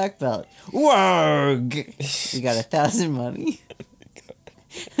defeated Black Belt. Warg! We got 1,000 money.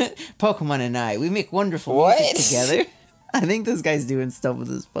 Pokemon and I, we make wonderful music together. I think this guy's doing stuff with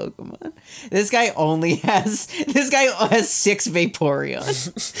his Pokemon. This guy has 6 Vaporeon.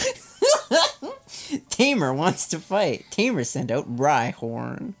 Tamer wants to fight. Tamer sent out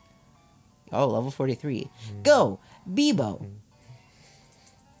Rhyhorn. Oh, level 43. Go, Bebo.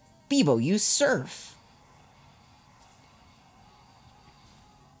 Bebo, use Surf.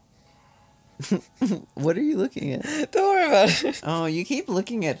 What are you looking at? Don't worry about it. Oh, you keep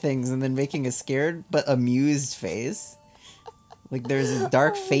looking at things and then making a scared but amused face. Like there's a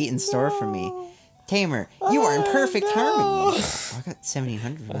dark fate in store for me. Tamer, you are in perfect harmony. Oh, I got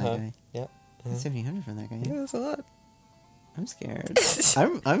 1,700 from that guy. Yep. I got 1,700 from that guy. Yeah, that's a lot. I'm scared.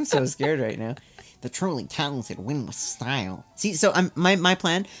 I'm so scared right now. The truly talented win with style. See, so my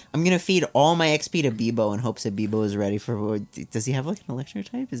plan. I'm gonna feed all my XP to Bebo in hopes that Bebo is ready for. Does he have like an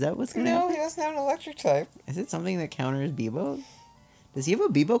electric type? Is that what's gonna happen? No, he doesn't have an electric type. Is it something that counters Bebo? Does he have a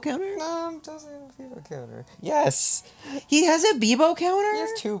Bebo counter? No, doesn't have a Bebo counter. Yes, He has a Bebo counter? he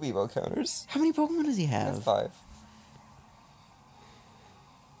has 2 Bebo counters. How many Pokemon does he He have? has 5.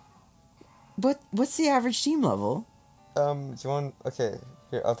 But what's the average team level? Do you want? Okay,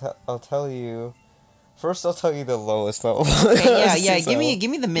 here I'll tell you. First, I'll tell you the lowest level. Okay, yeah. Give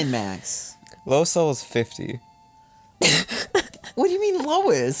me the min max. Lowest level is 50. What do you mean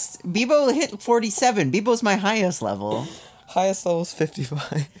lowest? Bebo hit 47. Bebo's my highest level. Highest level is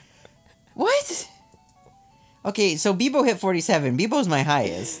 55. What? Okay, so Bebo hit 47. Bebo's my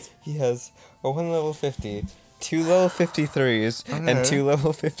highest. He has a 1 level 50, 2 level 53s, and 2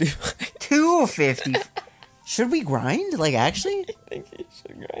 level 55. 250. Should we grind? Like, actually? I think he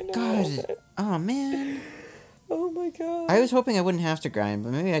should grind a little God. bit. Oh, man. Oh my god. I was hoping I wouldn't have to grind,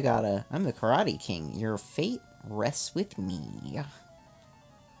 but maybe I gotta. I'm the Karate King. Your fate rests with me.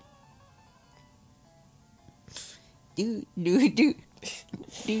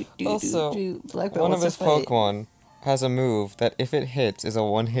 Also, Black Belt one of wants his to fight. Pokemon has a move that if it hits is a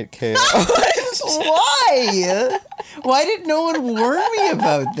 1-hit KO. Why? Why did no one warn me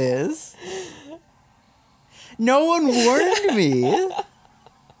about this? No one warned me.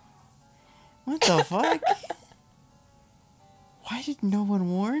 What the fuck? Why did no one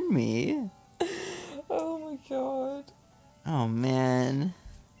warn me? Oh my god. Oh, man.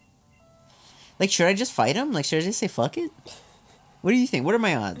 Like, should I just fight him? Like, should I just say fuck it? What do you think? What are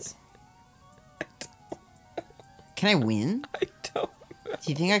my odds? Can I win? I don't know.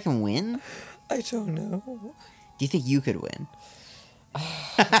 Do you think I can win? I don't know. Do you think you could win?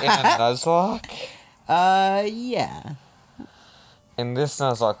 In a Nuzlocke? Yeah. In this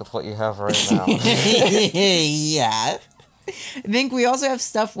Nuzlocke with what you have right now. Yeah. I think we also have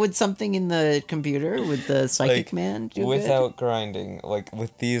stuff with something in the computer with the Psychic Like, Man. Do without grinding, like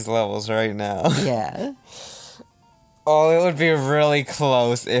with these levels right now. good? Yeah. Oh, it would be really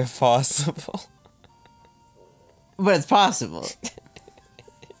close if possible. But it's possible.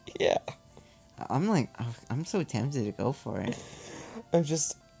 Yeah. I'm so tempted to go for it.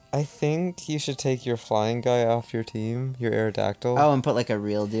 I think you should take your flying guy off your team, your Aerodactyl. Oh, and put like a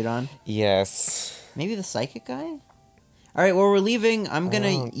real dude on? Yes. Maybe the Psychic guy? Alright, well, we're leaving. I'm I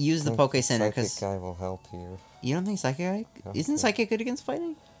gonna don't use the think Poke Center Psychic because. guy will help you. You don't think Psychic guy? No. Isn't Psychic good against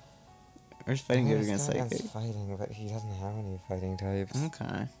fighting? Or is fighting good against He's good Psychic? fighting, but he doesn't have any fighting types.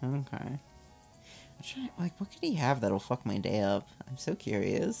 Okay. I'm trying, like, what could he have that'll fuck my day up? I'm so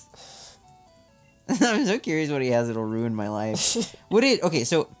curious. I'm so curious what he has that'll ruin my life. Okay,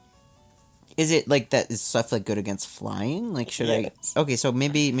 so is it like that? Is stuff like good against flying? Like, should Yes. I? Okay, so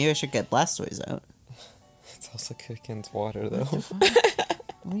maybe I should get Blastoise out. It's also good against water, though. What the fuck?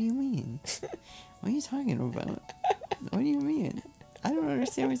 What do you mean? What are you talking about? What do you mean? I don't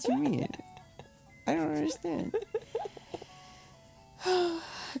understand what you mean. I don't understand.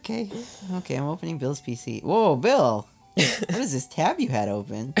 Okay, I'm opening Bill's PC. Whoa, Bill! What is this tab you had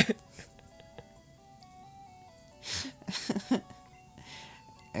open?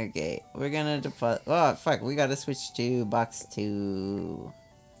 Okay, we're gonna deposit. Oh, fuck, we gotta switch to box 2.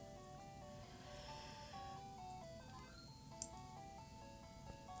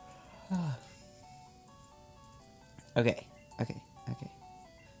 Okay.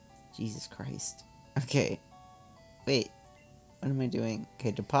 Jesus Christ. Okay. Wait. What am I doing?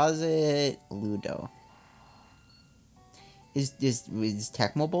 Okay, deposit Ludo. Is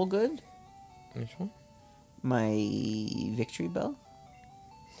Tecmo Bowl good? Which one? My Victory Bell?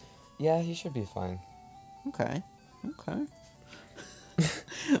 Yeah, he should be fine. Okay.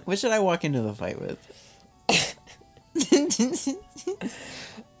 What should I walk into the fight with?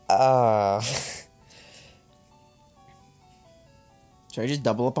 Should I just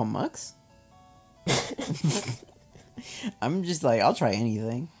double up on Mux? I'm just like, I'll try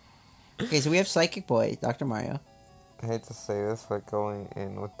anything. Okay, so we have Psychic Boy, Dr. Mario. I hate to say this, but going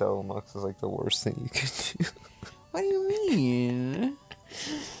in with Delamux is like the worst thing you can do. What do you mean?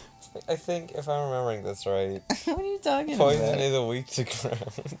 I think if I'm remembering this right, What are you talking poison about? is weak to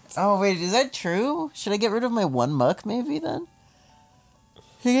ground. Oh, wait, is that true? Should I get rid of my one muck, maybe, then?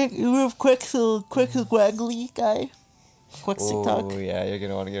 Should I get rid of Quaggly guy? Oh, Quaxictalk? yeah, you're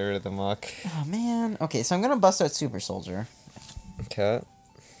gonna want to get rid of the muck. Oh, man. Okay, so I'm gonna bust out Super Soldier. Okay.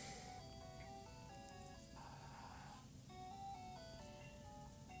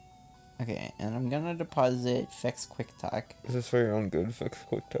 Okay, and I'm gonna deposit Fex Quick Talk. Is this for your own good, Fix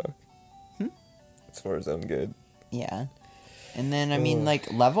Quick Talk? It's for his own good. Yeah. And then, I mean,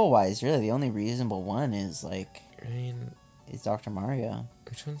 like, level-wise, really, the only reasonable one is, like, I mean, is Dr. Mario.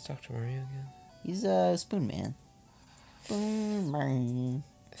 which one's Dr. Mario again? He's a Spoon Man. Spoon Man.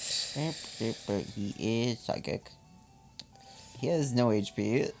 He is psychic. He has no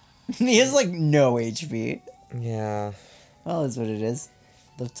HP. He has, like, no HP. Yeah. Well, that's what it is.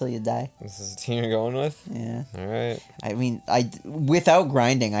 Live till you die. This is the team you're going with? Yeah. Alright. I mean, without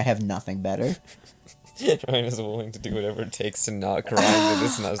grinding, I have nothing better. Ryan is willing to do whatever it takes to not grind in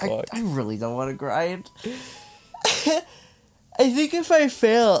this Nuzlocke. I really don't want to grind. I think if I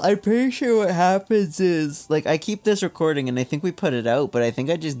fail, I'm pretty sure what happens is, like, I keep this recording and I think we put it out, but I think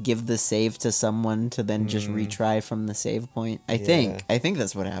I just give the save to someone to then just retry from the save point. I think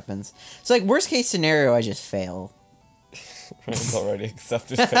that's what happens. So, like, worst case scenario, I just fail. Ryan's already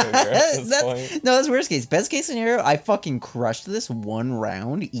accepted failure at this point. No, that's worst case. Best case scenario, I fucking crushed this one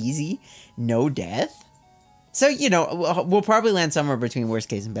round, easy, no death. So, you know, we'll probably land somewhere between worst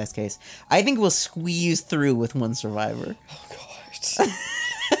case and best case. I think we'll squeeze through with one survivor. Oh, God.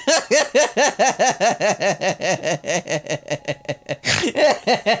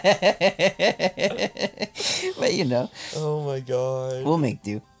 But, you know. Oh, my God. We'll make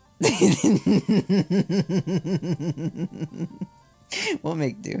do. We'll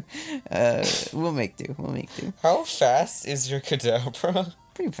make do. We'll make do. How fast is your Kadabra?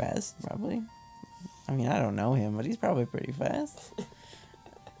 Pretty fast, probably. I mean, I don't know him, but he's probably pretty fast.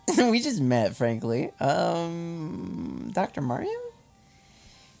 We just met, frankly. Dr. Mario?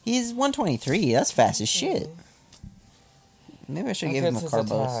 He's 123. That's fast as shit. Maybe I should give him a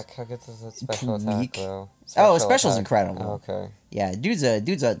Carbos. How gets his special attack, Weak. though? Oh, special's incredible. Okay. Yeah, dude's a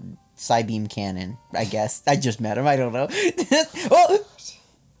Psybeam cannon, I guess. I just met him, I don't know. Oh!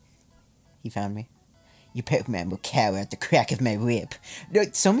 He found me. Your Pokemon will cower at the crack of my whip. No,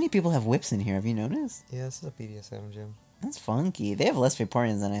 so many people have whips in here, have you noticed? Yeah, this is a BDSM gym. That's funky. They have less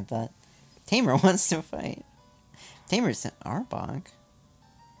Vaporeons than I thought. Tamer wants to fight. Tamer's Arbok.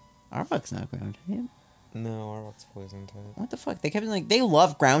 Arbok's not ground type. No, Arbok's poison type. What the fuck? They kept like they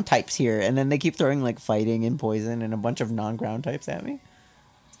love ground types here, and then they keep throwing like fighting and poison and a bunch of non-ground types at me.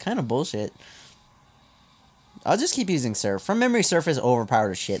 It's kind of bullshit. I'll just keep using Surf. From memory, Surf is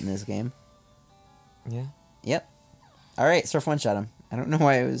overpowered as shit in this game. Yeah. Yep. All right, Surf one-shot him. I don't know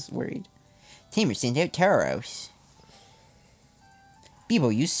why I was worried. Tamer sent out Tauros.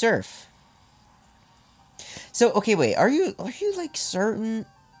 Bebo, use Surf. So okay, wait. Are you like certain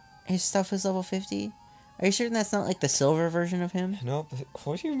his stuff is level 50? Are you certain that's not like the silver version of him? No, but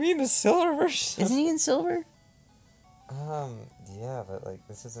what do you mean the silver version? Isn't he in silver? Yeah, but like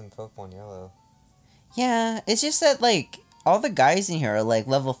this is in Pokemon Yellow. Yeah, it's just that like all the guys in here are like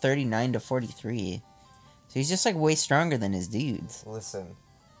level 39 to 43. So he's just like way stronger than his dudes. Listen.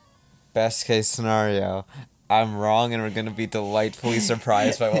 Best case scenario, I'm wrong and we're gonna be delightfully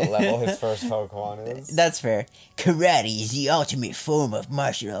surprised by what level his first Pokemon is. That's fair. Karate is the ultimate form of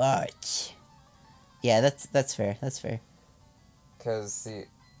martial arts. Yeah, that's fair. That's fair. Because, see,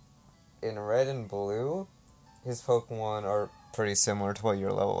 in red and blue, his Pokemon are pretty similar to what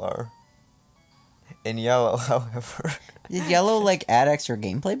your level are. In yellow, however... Did Yellow like add extra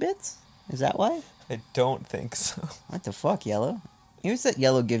gameplay bits? Is that why? I don't think so. What the fuck, Yellow? Here's that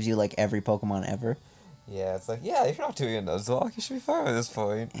Yellow gives you like every Pokemon ever. Yeah, it's like, yeah, if you're not doing a Nuzlocke, you should be fine at this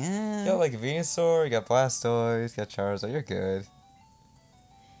point. Yeah. You got like Venusaur, you got Blastoise, you got Charizard, you're good.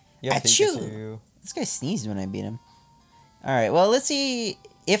 You got Achoo! Pikachu. This guy sneezed when I beat him. Alright, well, let's see.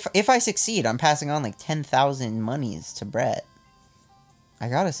 If I succeed, I'm passing on like 10,000 monies to Brett. I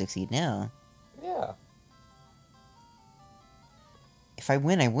gotta succeed now. Yeah. If I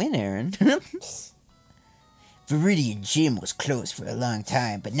win, Aaron. Viridian Gym was closed for a long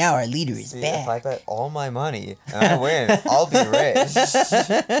time, but now our leader is See, back. if I bet all my money and I win, I'll be rich.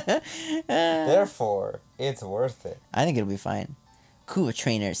 Therefore, it's worth it. I think it'll be fine. Cool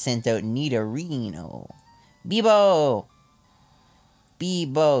Trainer sent out Nidorino. Bebo!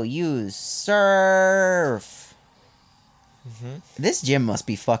 Bebo, use Surf! Mm-hmm. This gym must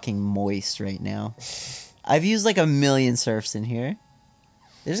be fucking moist right now. I've used like 1,000,000 Surfs in here.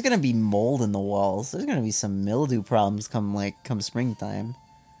 There's gonna be mold in the walls. There's gonna be some mildew problems come springtime.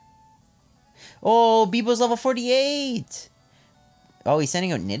 Oh, Bebo's level 48. Oh, he's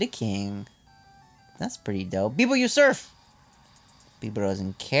sending out Nidoking. That's pretty dope. Bebo, you surf. Bebo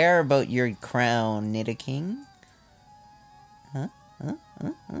doesn't care about your crown, Nidoking. Huh?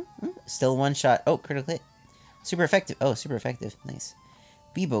 Still one shot. Oh, critical hit. Super effective. Oh, super effective. Nice.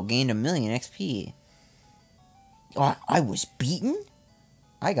 Bebo gained 1,000,000 XP. Oh, I was beaten?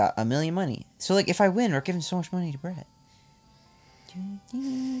 I got 1,000,000 money. So, like, if I win, we're giving so much money to Brett.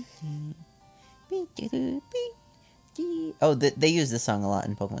 Oh, they use this song a lot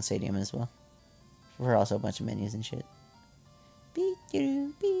in Pokemon Stadium as well. For also a bunch of menus and shit.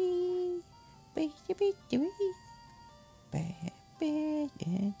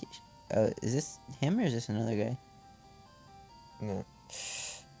 Is this him or is this another guy? No.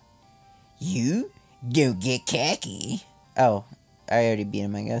 You don't get cocky. Oh, I already beat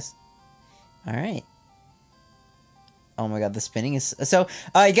him, I guess. Alright. Oh my god, the spinning is... So,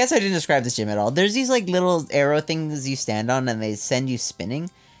 I guess I didn't describe this gym at all. There's these, like, little arrow things you stand on and they send you spinning.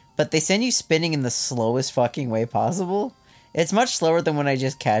 But they send you spinning in the slowest fucking way possible. It's much slower than when I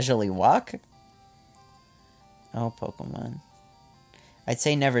just casually walk. Oh, Pokemon. I'd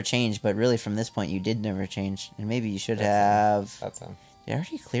say never change, but really from this point you did never change. And maybe you should have... That's him. Did I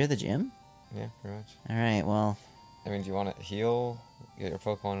already clear the gym? Yeah, pretty much. Alright, well... I mean, do you want to heal? Get your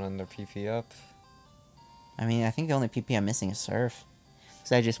Pokemon on their PP up? I mean, I think the only PP I'm missing is Surf.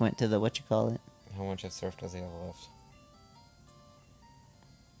 Because I just went to the whatchamacallit. How much of Surf does he have left?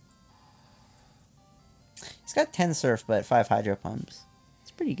 He's got 10 Surf, but 5 Hydro Pumps.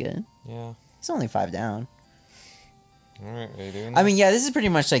 It's pretty good. Yeah. He's only 5 down. Alright, what are you doing? I mean, yeah, this is pretty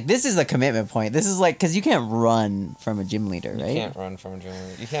much like... This is the commitment point. This is like... Because you can't run from a gym leader, right? You can't run from a gym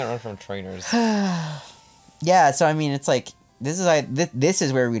leader. You can't run from trainers. Yeah, so I mean, it's like... This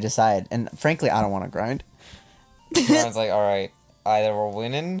is where we decide. And frankly, I don't want to grind. Everyone's like, alright, either we're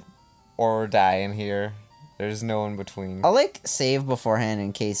winning or we're dying here. There's no in between. I'll, like, save beforehand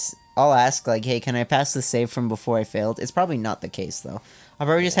in case... I'll ask, like, hey, can I pass the save from before I failed? It's probably not the case, though. I'll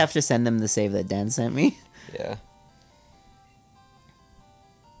probably just have to send them the save that Dan sent me. Yeah.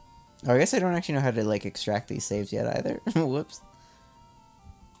 Oh, I guess I don't actually know how to, like, extract these saves yet, either. Whoops.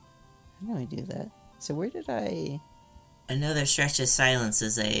 How do I do that? So where did I... Another stretch of silence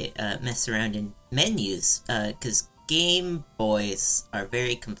as I mess around in menus, because Game Boys are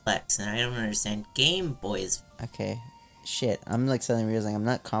very complex, and I don't understand Game Boys. Okay. Shit. I'm, like, suddenly realizing I'm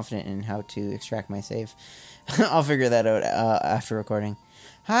not confident in how to extract my save. I'll figure that out after recording.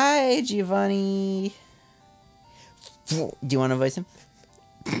 Hi, Giovanni! Do you want to voice him?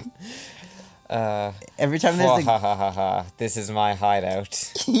 Every time there's ha. This is my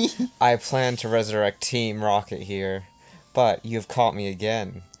hideout. I plan to resurrect Team Rocket here, but you've caught me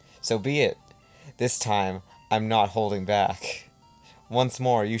again. So be it. This time, I'm not holding back. Once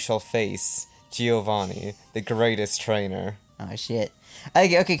more, you shall face Giovanni, the greatest trainer. Oh, shit.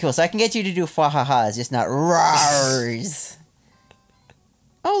 Okay, cool. So I can get you to do fa-ha-has, just not roars.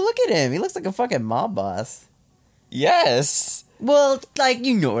 Oh, look at him. He looks like a fucking mob boss. Yes! Well, like,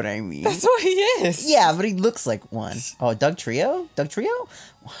 you know what I mean. That's what he is! Yeah, but he looks like one. Oh, Doug Trio? Doug Trio?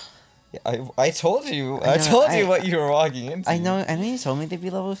 I told you. I I know, told you what you were walking into. I know you told me they'd be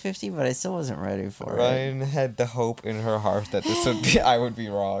level 50, but I still wasn't ready for it. Ryan had the hope in her heart that this would be. I would be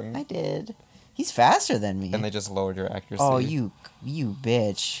wrong. I did. He's faster than me. And they just lowered your accuracy. Oh, you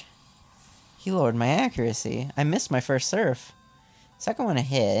bitch. He lowered my accuracy. I missed my first surf. Second one a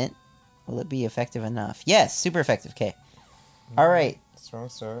hit. Will it be effective enough? Yes, super effective. Okay. Alright. Strong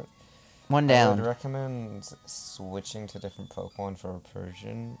start. One I down. would recommend switching to different Pokemon for a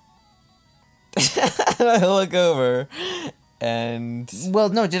Persian. I look over, and... Well,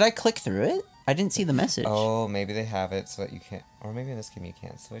 no, did I click through it? I didn't see the message. Oh, maybe they have it so that you can't... Or maybe in this game you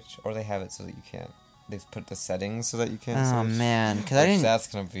can't switch. Or they have it so that you can't... They've put the settings so that you can't switch. Oh, man. Because I didn't... That's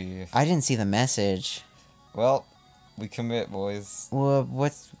gonna be... I didn't see the message. Well, we commit, boys. Well,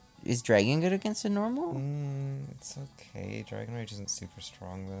 is Dragon good against a normal? It's okay. Dragon Rage isn't super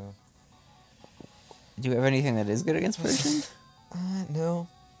strong, though. Do you have anything that is good against Persian? No.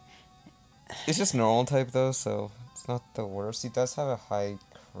 It's just normal type, though, so it's not the worst. He does have a high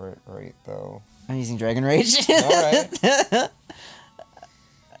crit rate, though. I'm using Dragon Rage. Alright.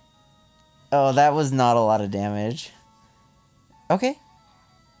 Oh, that was not a lot of damage. Okay.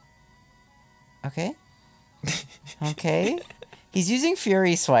 Okay. He's using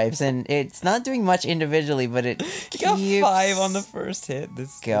Fury Swipes, and it's not doing much individually, but it He got 5 on the first hit,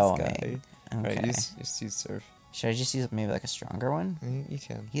 this guy. Okay. Right, just use Surf. Should I just use maybe like a stronger one? You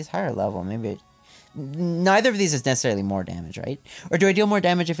can. He's higher level. Maybe neither of these is necessarily more damage, right? Or do I deal more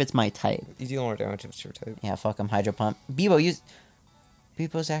damage if it's my type? You deal more damage if it's your type. Yeah, fuck him. Hydro Pump. Bebo,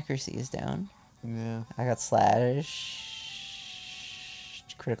 Beepo's accuracy is down. Yeah. I got slash.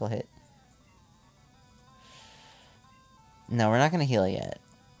 Critical hit. No, we're not gonna heal yet.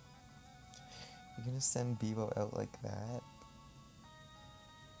 You're gonna send Bebo out like that?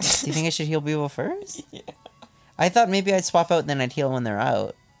 Do you think I should heal Beebo first? Yeah. I thought maybe I'd swap out and then I'd heal when they're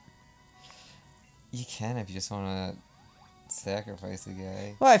out. You can if you just want to sacrifice the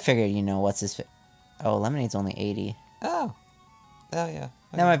guy. Well, I figured, what's his... Oh, Lemonade's only 80. Oh. Oh, yeah.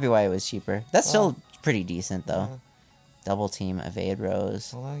 That might be why it was cheaper. That's Well, still pretty decent, though. Yeah. Double team, evade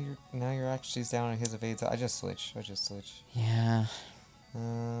rose. Well, now your accuracy's down and his evades. I just switch. Yeah.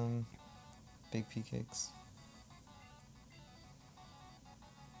 Big P cakes.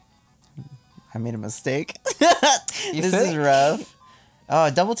 I made a mistake. You This is think? rough. Oh,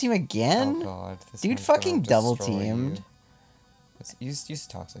 double team again? Oh god. This Dude one's gonna fucking double destroy teamed. you. Use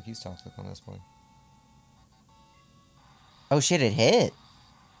toxic. Use toxic on this point. Oh shit, it hit.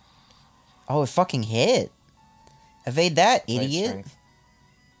 Oh, it fucking hit. Evade that, Fight idiot. strength.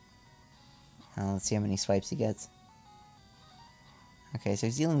 Oh, let's see how many swipes he gets. Okay, so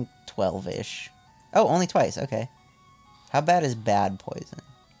he's dealing 12-ish. Oh, only twice, okay. How bad is bad poison?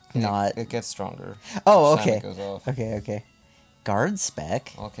 Not... It gets stronger. Oh, Each time okay. It goes off. Okay. Guard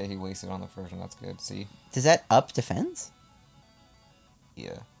spec? Okay, he wasted on the first one. That's good. See? Does that up defense?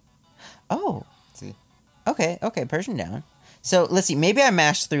 Yeah. Oh. See? Okay, Persian down. So, let's see, maybe I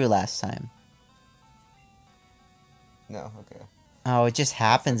mashed through last time. No, okay. Oh, it just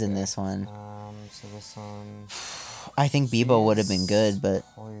happens in okay. this one. So this one... I think Bebo would have been She's good, but...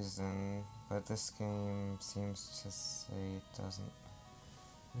 Poison, but this game seems to say it doesn't...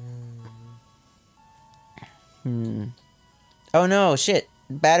 Oh no, shit.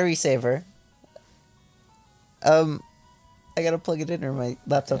 Battery saver. I gotta plug it in or my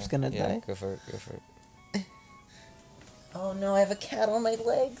laptop's gonna die. Go for it. Oh no, I have a cat on my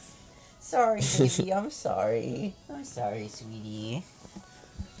legs. Sorry, baby, I'm sorry. I'm sorry, sweetie.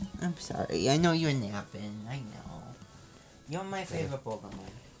 I'm sorry. I know you're napping. I know. You're my favorite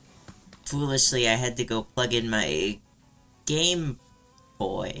Pokemon. Foolishly, I had to go plug in my Game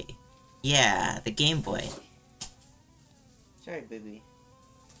Boy. Yeah, the Game Boy. Sorry, baby.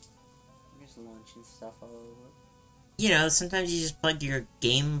 I'm just launching stuff all over. You know, sometimes you just plug your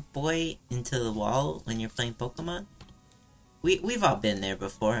Game Boy into the wall when you're playing Pokemon. We've all been there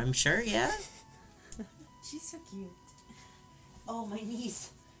before, I'm sure, yeah? She's so cute. Oh, my niece.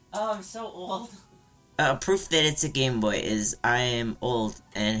 Oh, I'm so old. Proof that it's a Game Boy is I am old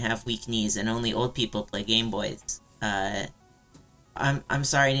and have weak knees, and only old people play Game Boys. I'm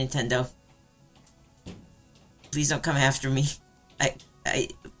sorry, Nintendo. Please don't come after me.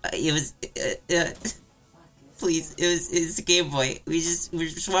 Please, it's a Game Boy. We're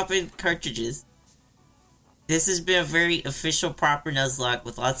swapping cartridges. This has been a very official proper Nuzlocke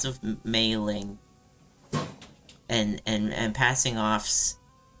with lots of mailing and passing offs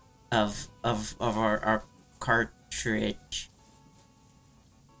of our cartridge.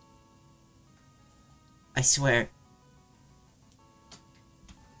 I swear.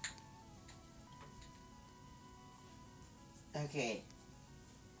 Okay.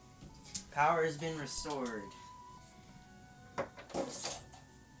 Power has been restored.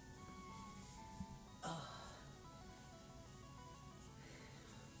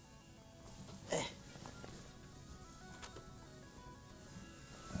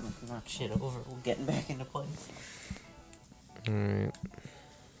 Knock shit over. We're getting back into place. Alright.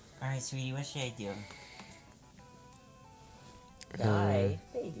 Alright, sweetie, what should I do? Die,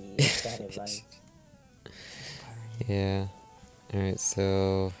 baby. It's got it like. Yeah. Alright,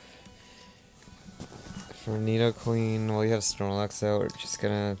 so... For Nidoqueen, while you have Snorlax out, we're just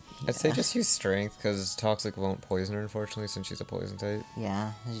gonna... I'd say just use Strength, because Toxic won't poison her, unfortunately, since she's a poison type.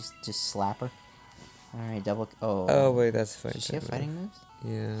 Yeah, just slap her. Alright, double. Oh. Oh, wait, that's fine. Does she have fighting moves?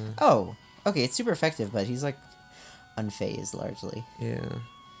 Yeah. Oh, okay, it's super effective, but he's like unfazed largely. Yeah.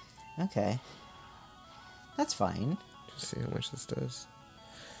 Okay. That's fine. Just see how much this does.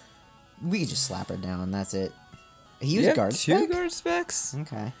 We could just slap her down, that's it. He used You have guard two spec? guard specs?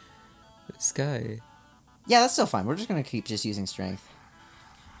 Okay. This guy. Yeah, that's still fine. We're just gonna keep just using strength.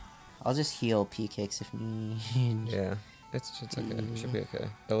 I'll just heal P kicks if need. Yeah. It's okay. It should be okay.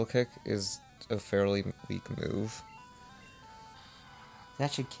 Double kick is a fairly weak move.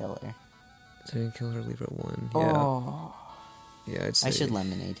 That should kill her. So you can kill her, leave her 1. Yeah. Oh. Yeah, I'd say. I should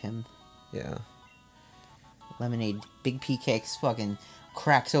lemonade him. Yeah. Lemonade, big P kicks, fucking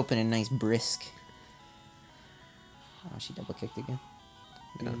cracks open a nice brisk. Oh, she double kicked again.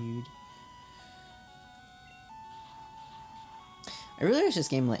 Yeah. Dude. I really wish this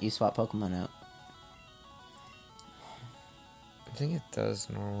game let you swap Pokemon out. I think it does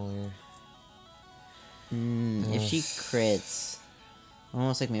normally. If she crits,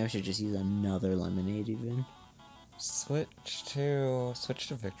 almost like maybe I should just use another lemonade even. Switch to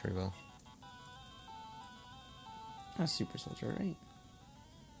Victory Bell. That's Super Soldier, right?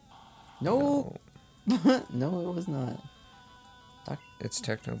 No, no, it was not. It's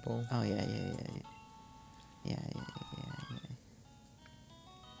Techno Ball. Oh yeah.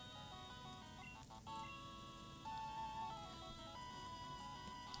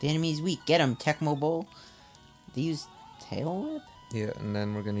 The enemy's weak. Get him, Tecmo Bowl. They use Tail Whip? Yeah, and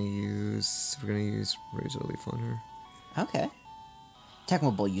then we're gonna use Razor Leaf on her. Okay.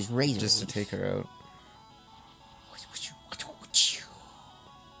 Tecmo Bowl use Razor Just Leaf. to take her out.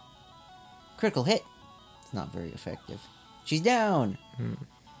 Critical hit. It's not very effective. She's down.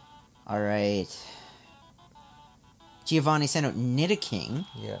 Alright. Giovanni sent out Nidoking.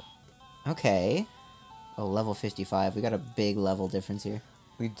 Yeah. Okay. Oh, level 55. We got a big level difference here.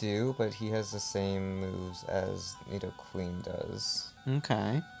 We do, but he has the same moves as Nidoqueen does.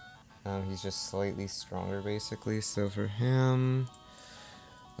 Okay. He's just slightly stronger, basically. So for him,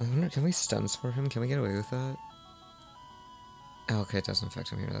 I wonder, can we stun spore him? Can we get away with that? Oh, okay, it doesn't affect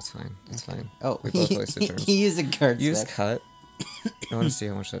him here. That's fine. That's fine. Oh, we both wasted turns. he used a card Use spec. cut. I want to see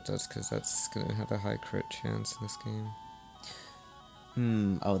how much that does, because that's gonna have a high crit chance in this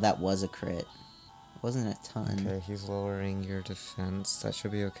game. Oh, that was a crit. Wasn't a ton. Okay, he's lowering your defense. That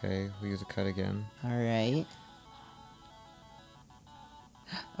should be okay. We use a cut again. Alright.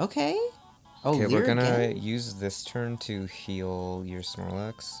 Okay. Oh, Okay, Leer we're gonna again? use this turn to heal your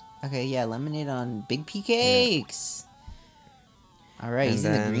Snorlax. Okay, yeah, lemonade on Big P Cakes. Alright, And he's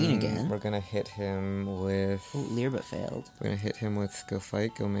in the green then again. We're gonna hit him with... Oh, Leer but failed. We're gonna hit him with Go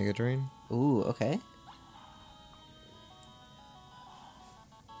Fight, Go Mega Drain. Ooh, okay.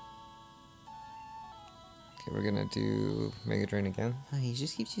 Okay, we're gonna do Mega Drain again. Oh, he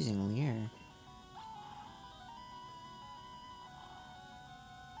just keeps using Leer.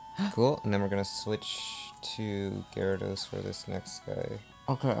 Cool, and then we're gonna switch to Gyarados for this next guy.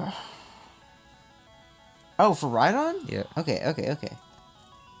 Okay. Oh, for Rhydon? Yeah. Okay.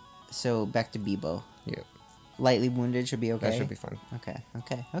 So, back to Bebo. Yep. Lightly wounded should be okay? That should be fine.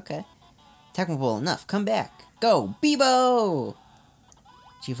 Okay. Technical enough. Come back. Go, Bebo!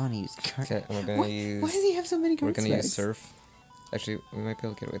 Giovanni used card. Okay, and we're gonna use... Why does he have so many cards? We're gonna use Surf. Actually, we might be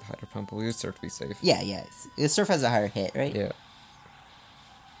able to get away with Hydro Pump, but we'll use Surf to be safe. Yeah. Surf has a higher hit, right? Yeah.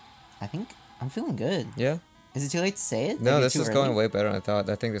 I think I'm feeling good. Yeah? Is it too late to say it? No, Like, this too is early? going way better than I thought.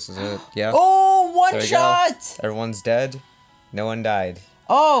 I think this is it. Yeah. Oh, one There we shot! go. Everyone's dead. No one died.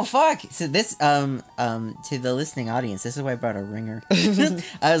 Oh, fuck! So this, to the listening audience, this is why I brought a ringer.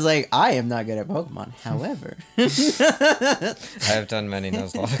 I was like, I am not good at Pokemon. However... I have done many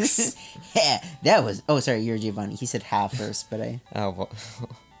Nuzlocks. Yeah, that was... Oh, sorry, you're Giovanni. He said half first, but I... Oh,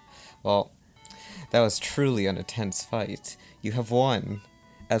 well, that was truly an intense fight. You have won.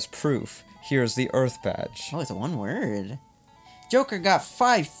 As proof, here's the Earth Badge. Oh, it's a one word. Joker got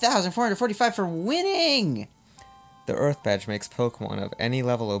 5,445 for winning! The Earth Badge makes Pokemon of any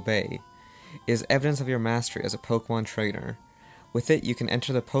level obey. It is evidence of your mastery as a Pokemon trainer. With it, you can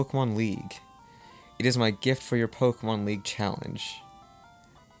enter the Pokemon League. It is my gift for your Pokemon League challenge.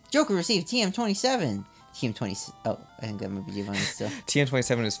 Joker received TM27. TM20... Oh, I think that might be Giovanni still.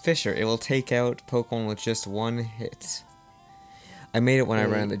 TM27 is Fisher. It will take out Pokemon with just one hit. I made it when I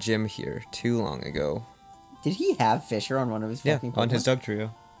ran the gym here, too long ago. Did he have Fisher on one of his fucking Pokemon? On his Dug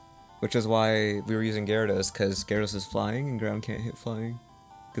Trio. Which is why we were using Gyarados, because Gyarados is flying, and ground can't hit flying.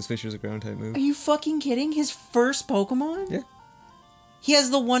 Because Fisher's a ground-type move. Are you fucking kidding? His first Pokemon? Yeah. He has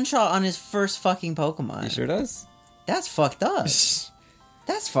the one-shot on his first fucking Pokemon. He sure does. That's fucked up.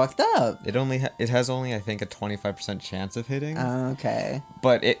 That's fucked up. It has only, I think, a 25% chance of hitting. Okay.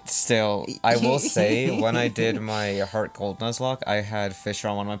 But it still, I will say, when I did my Heart Gold Nuzlocke, I had Fisher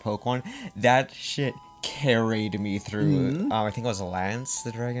on one of my Pokemon. That shit carried me through. I think it was Lance,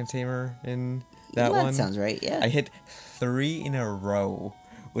 the Dragon Tamer, in that one. That sounds right, yeah. I hit 3 in a row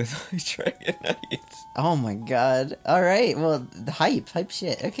with my Dragonite. Oh my god. Alright, well, the hype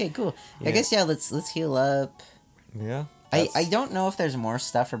shit. Okay, cool. Yeah. I guess, yeah, let's heal up. Yeah. I don't know if there's more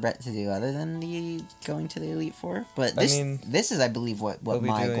stuff for Brett to do other than the going to the Elite Four, but this is, I believe, what We'll be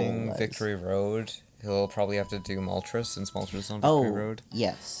my goal doing was. Victory Road. He'll probably have to do Moltres, since Moltres is on Victory Road.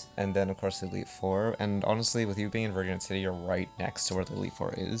 Yes. And then, of course, the Elite Four. And honestly, with you being in Virgin City, you're right next to where the Elite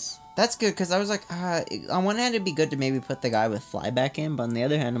Four is. That's good, because I was like, on one hand, it'd be good to maybe put the guy with flyback in, but on the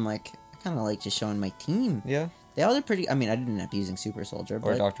other hand, I'm like, I kind of like just showing my team. Yeah. They all did pretty... I mean, I didn't end up using Super Soldier, Or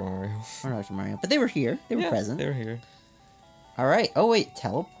but... Dr. Mario. Or Dr. Mario. But they were here. They were present. They were here. Alright. Oh, wait.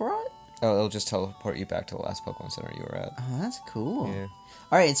 Teleport? Oh, it'll just teleport you back to the last Pokemon Center you were at. Oh, that's cool. Yeah.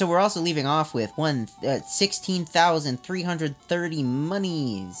 Alright, so we're also leaving off with 16,330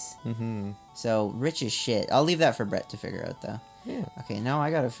 monies. Mm-hmm. So, rich as shit. I'll leave that for Brett to figure out, though. Yeah. Okay, now I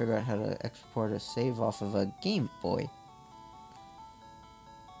gotta figure out how to export a save off of a Game Boy.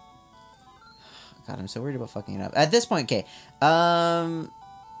 God, I'm so worried about fucking it up. At this point, okay, I'm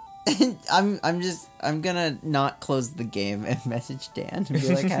gonna not close the game and message Dan and be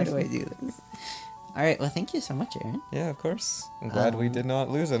like, how do I do this? Alright, well, thank you so much, Aaron. Yeah, of course. I'm glad we did not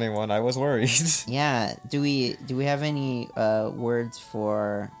lose anyone. I was worried. Yeah, do we have any words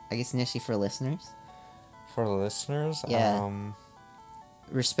for, I guess initially for listeners? For the listeners, Yeah.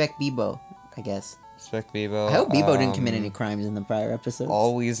 Respect Bebo, I guess. Respect Bebo. I hope Bebo didn't commit any crimes in the prior episodes.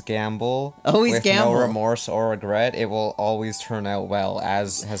 Always gamble. Always with gamble. no remorse or regret. It will always turn out well,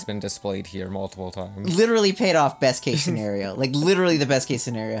 as has been displayed here multiple times. Literally paid off best case scenario. Like, literally the best case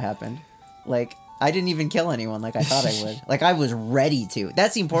scenario happened. Like, I didn't even kill anyone like I thought I would. Like, I was ready to.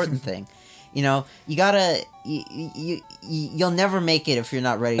 That's the important thing. You know, you gotta... You'll never make it if you're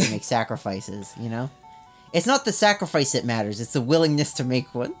not ready to make sacrifices, you know? It's not the sacrifice that matters, it's the willingness to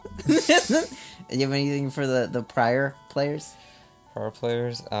make one. Do you have anything for the prior players? Power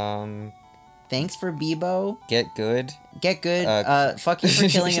players, Thanks for Bebo. get good. Get good. Fuck you for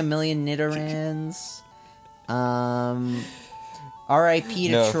killing a million Nidorans. R.I.P.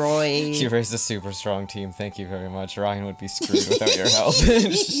 to Troy. You raised a super strong team. Thank you very much. Ryan would be screwed without your help.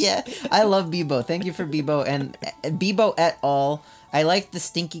 Yeah, I love Bebo. Thank you for Bebo. And Bebo et al. I like the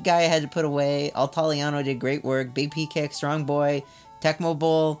stinky guy I had to put away. Altaliano did great work. Big P kick, strong boy. Tecmo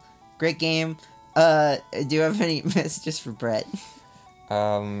Bowl, great game. Do you have any messages for Brett?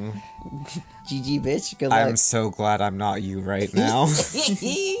 GG, bitch. Good luck. I'm so glad I'm not you right now.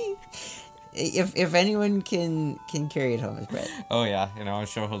 If anyone can carry it home, it's Brett. Oh yeah, I'm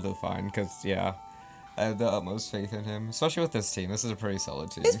sure he'll do fine, because, yeah, I have the utmost faith in him, especially with this team. This is a pretty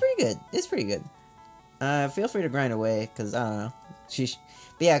solid team. It's pretty good. Feel free to grind away, because, I don't know. Sheesh.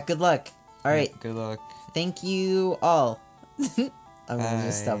 But yeah, good luck. Alright. Good luck. Thank you all. I'm gonna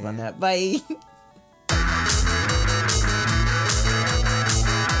just stop on that. Bye.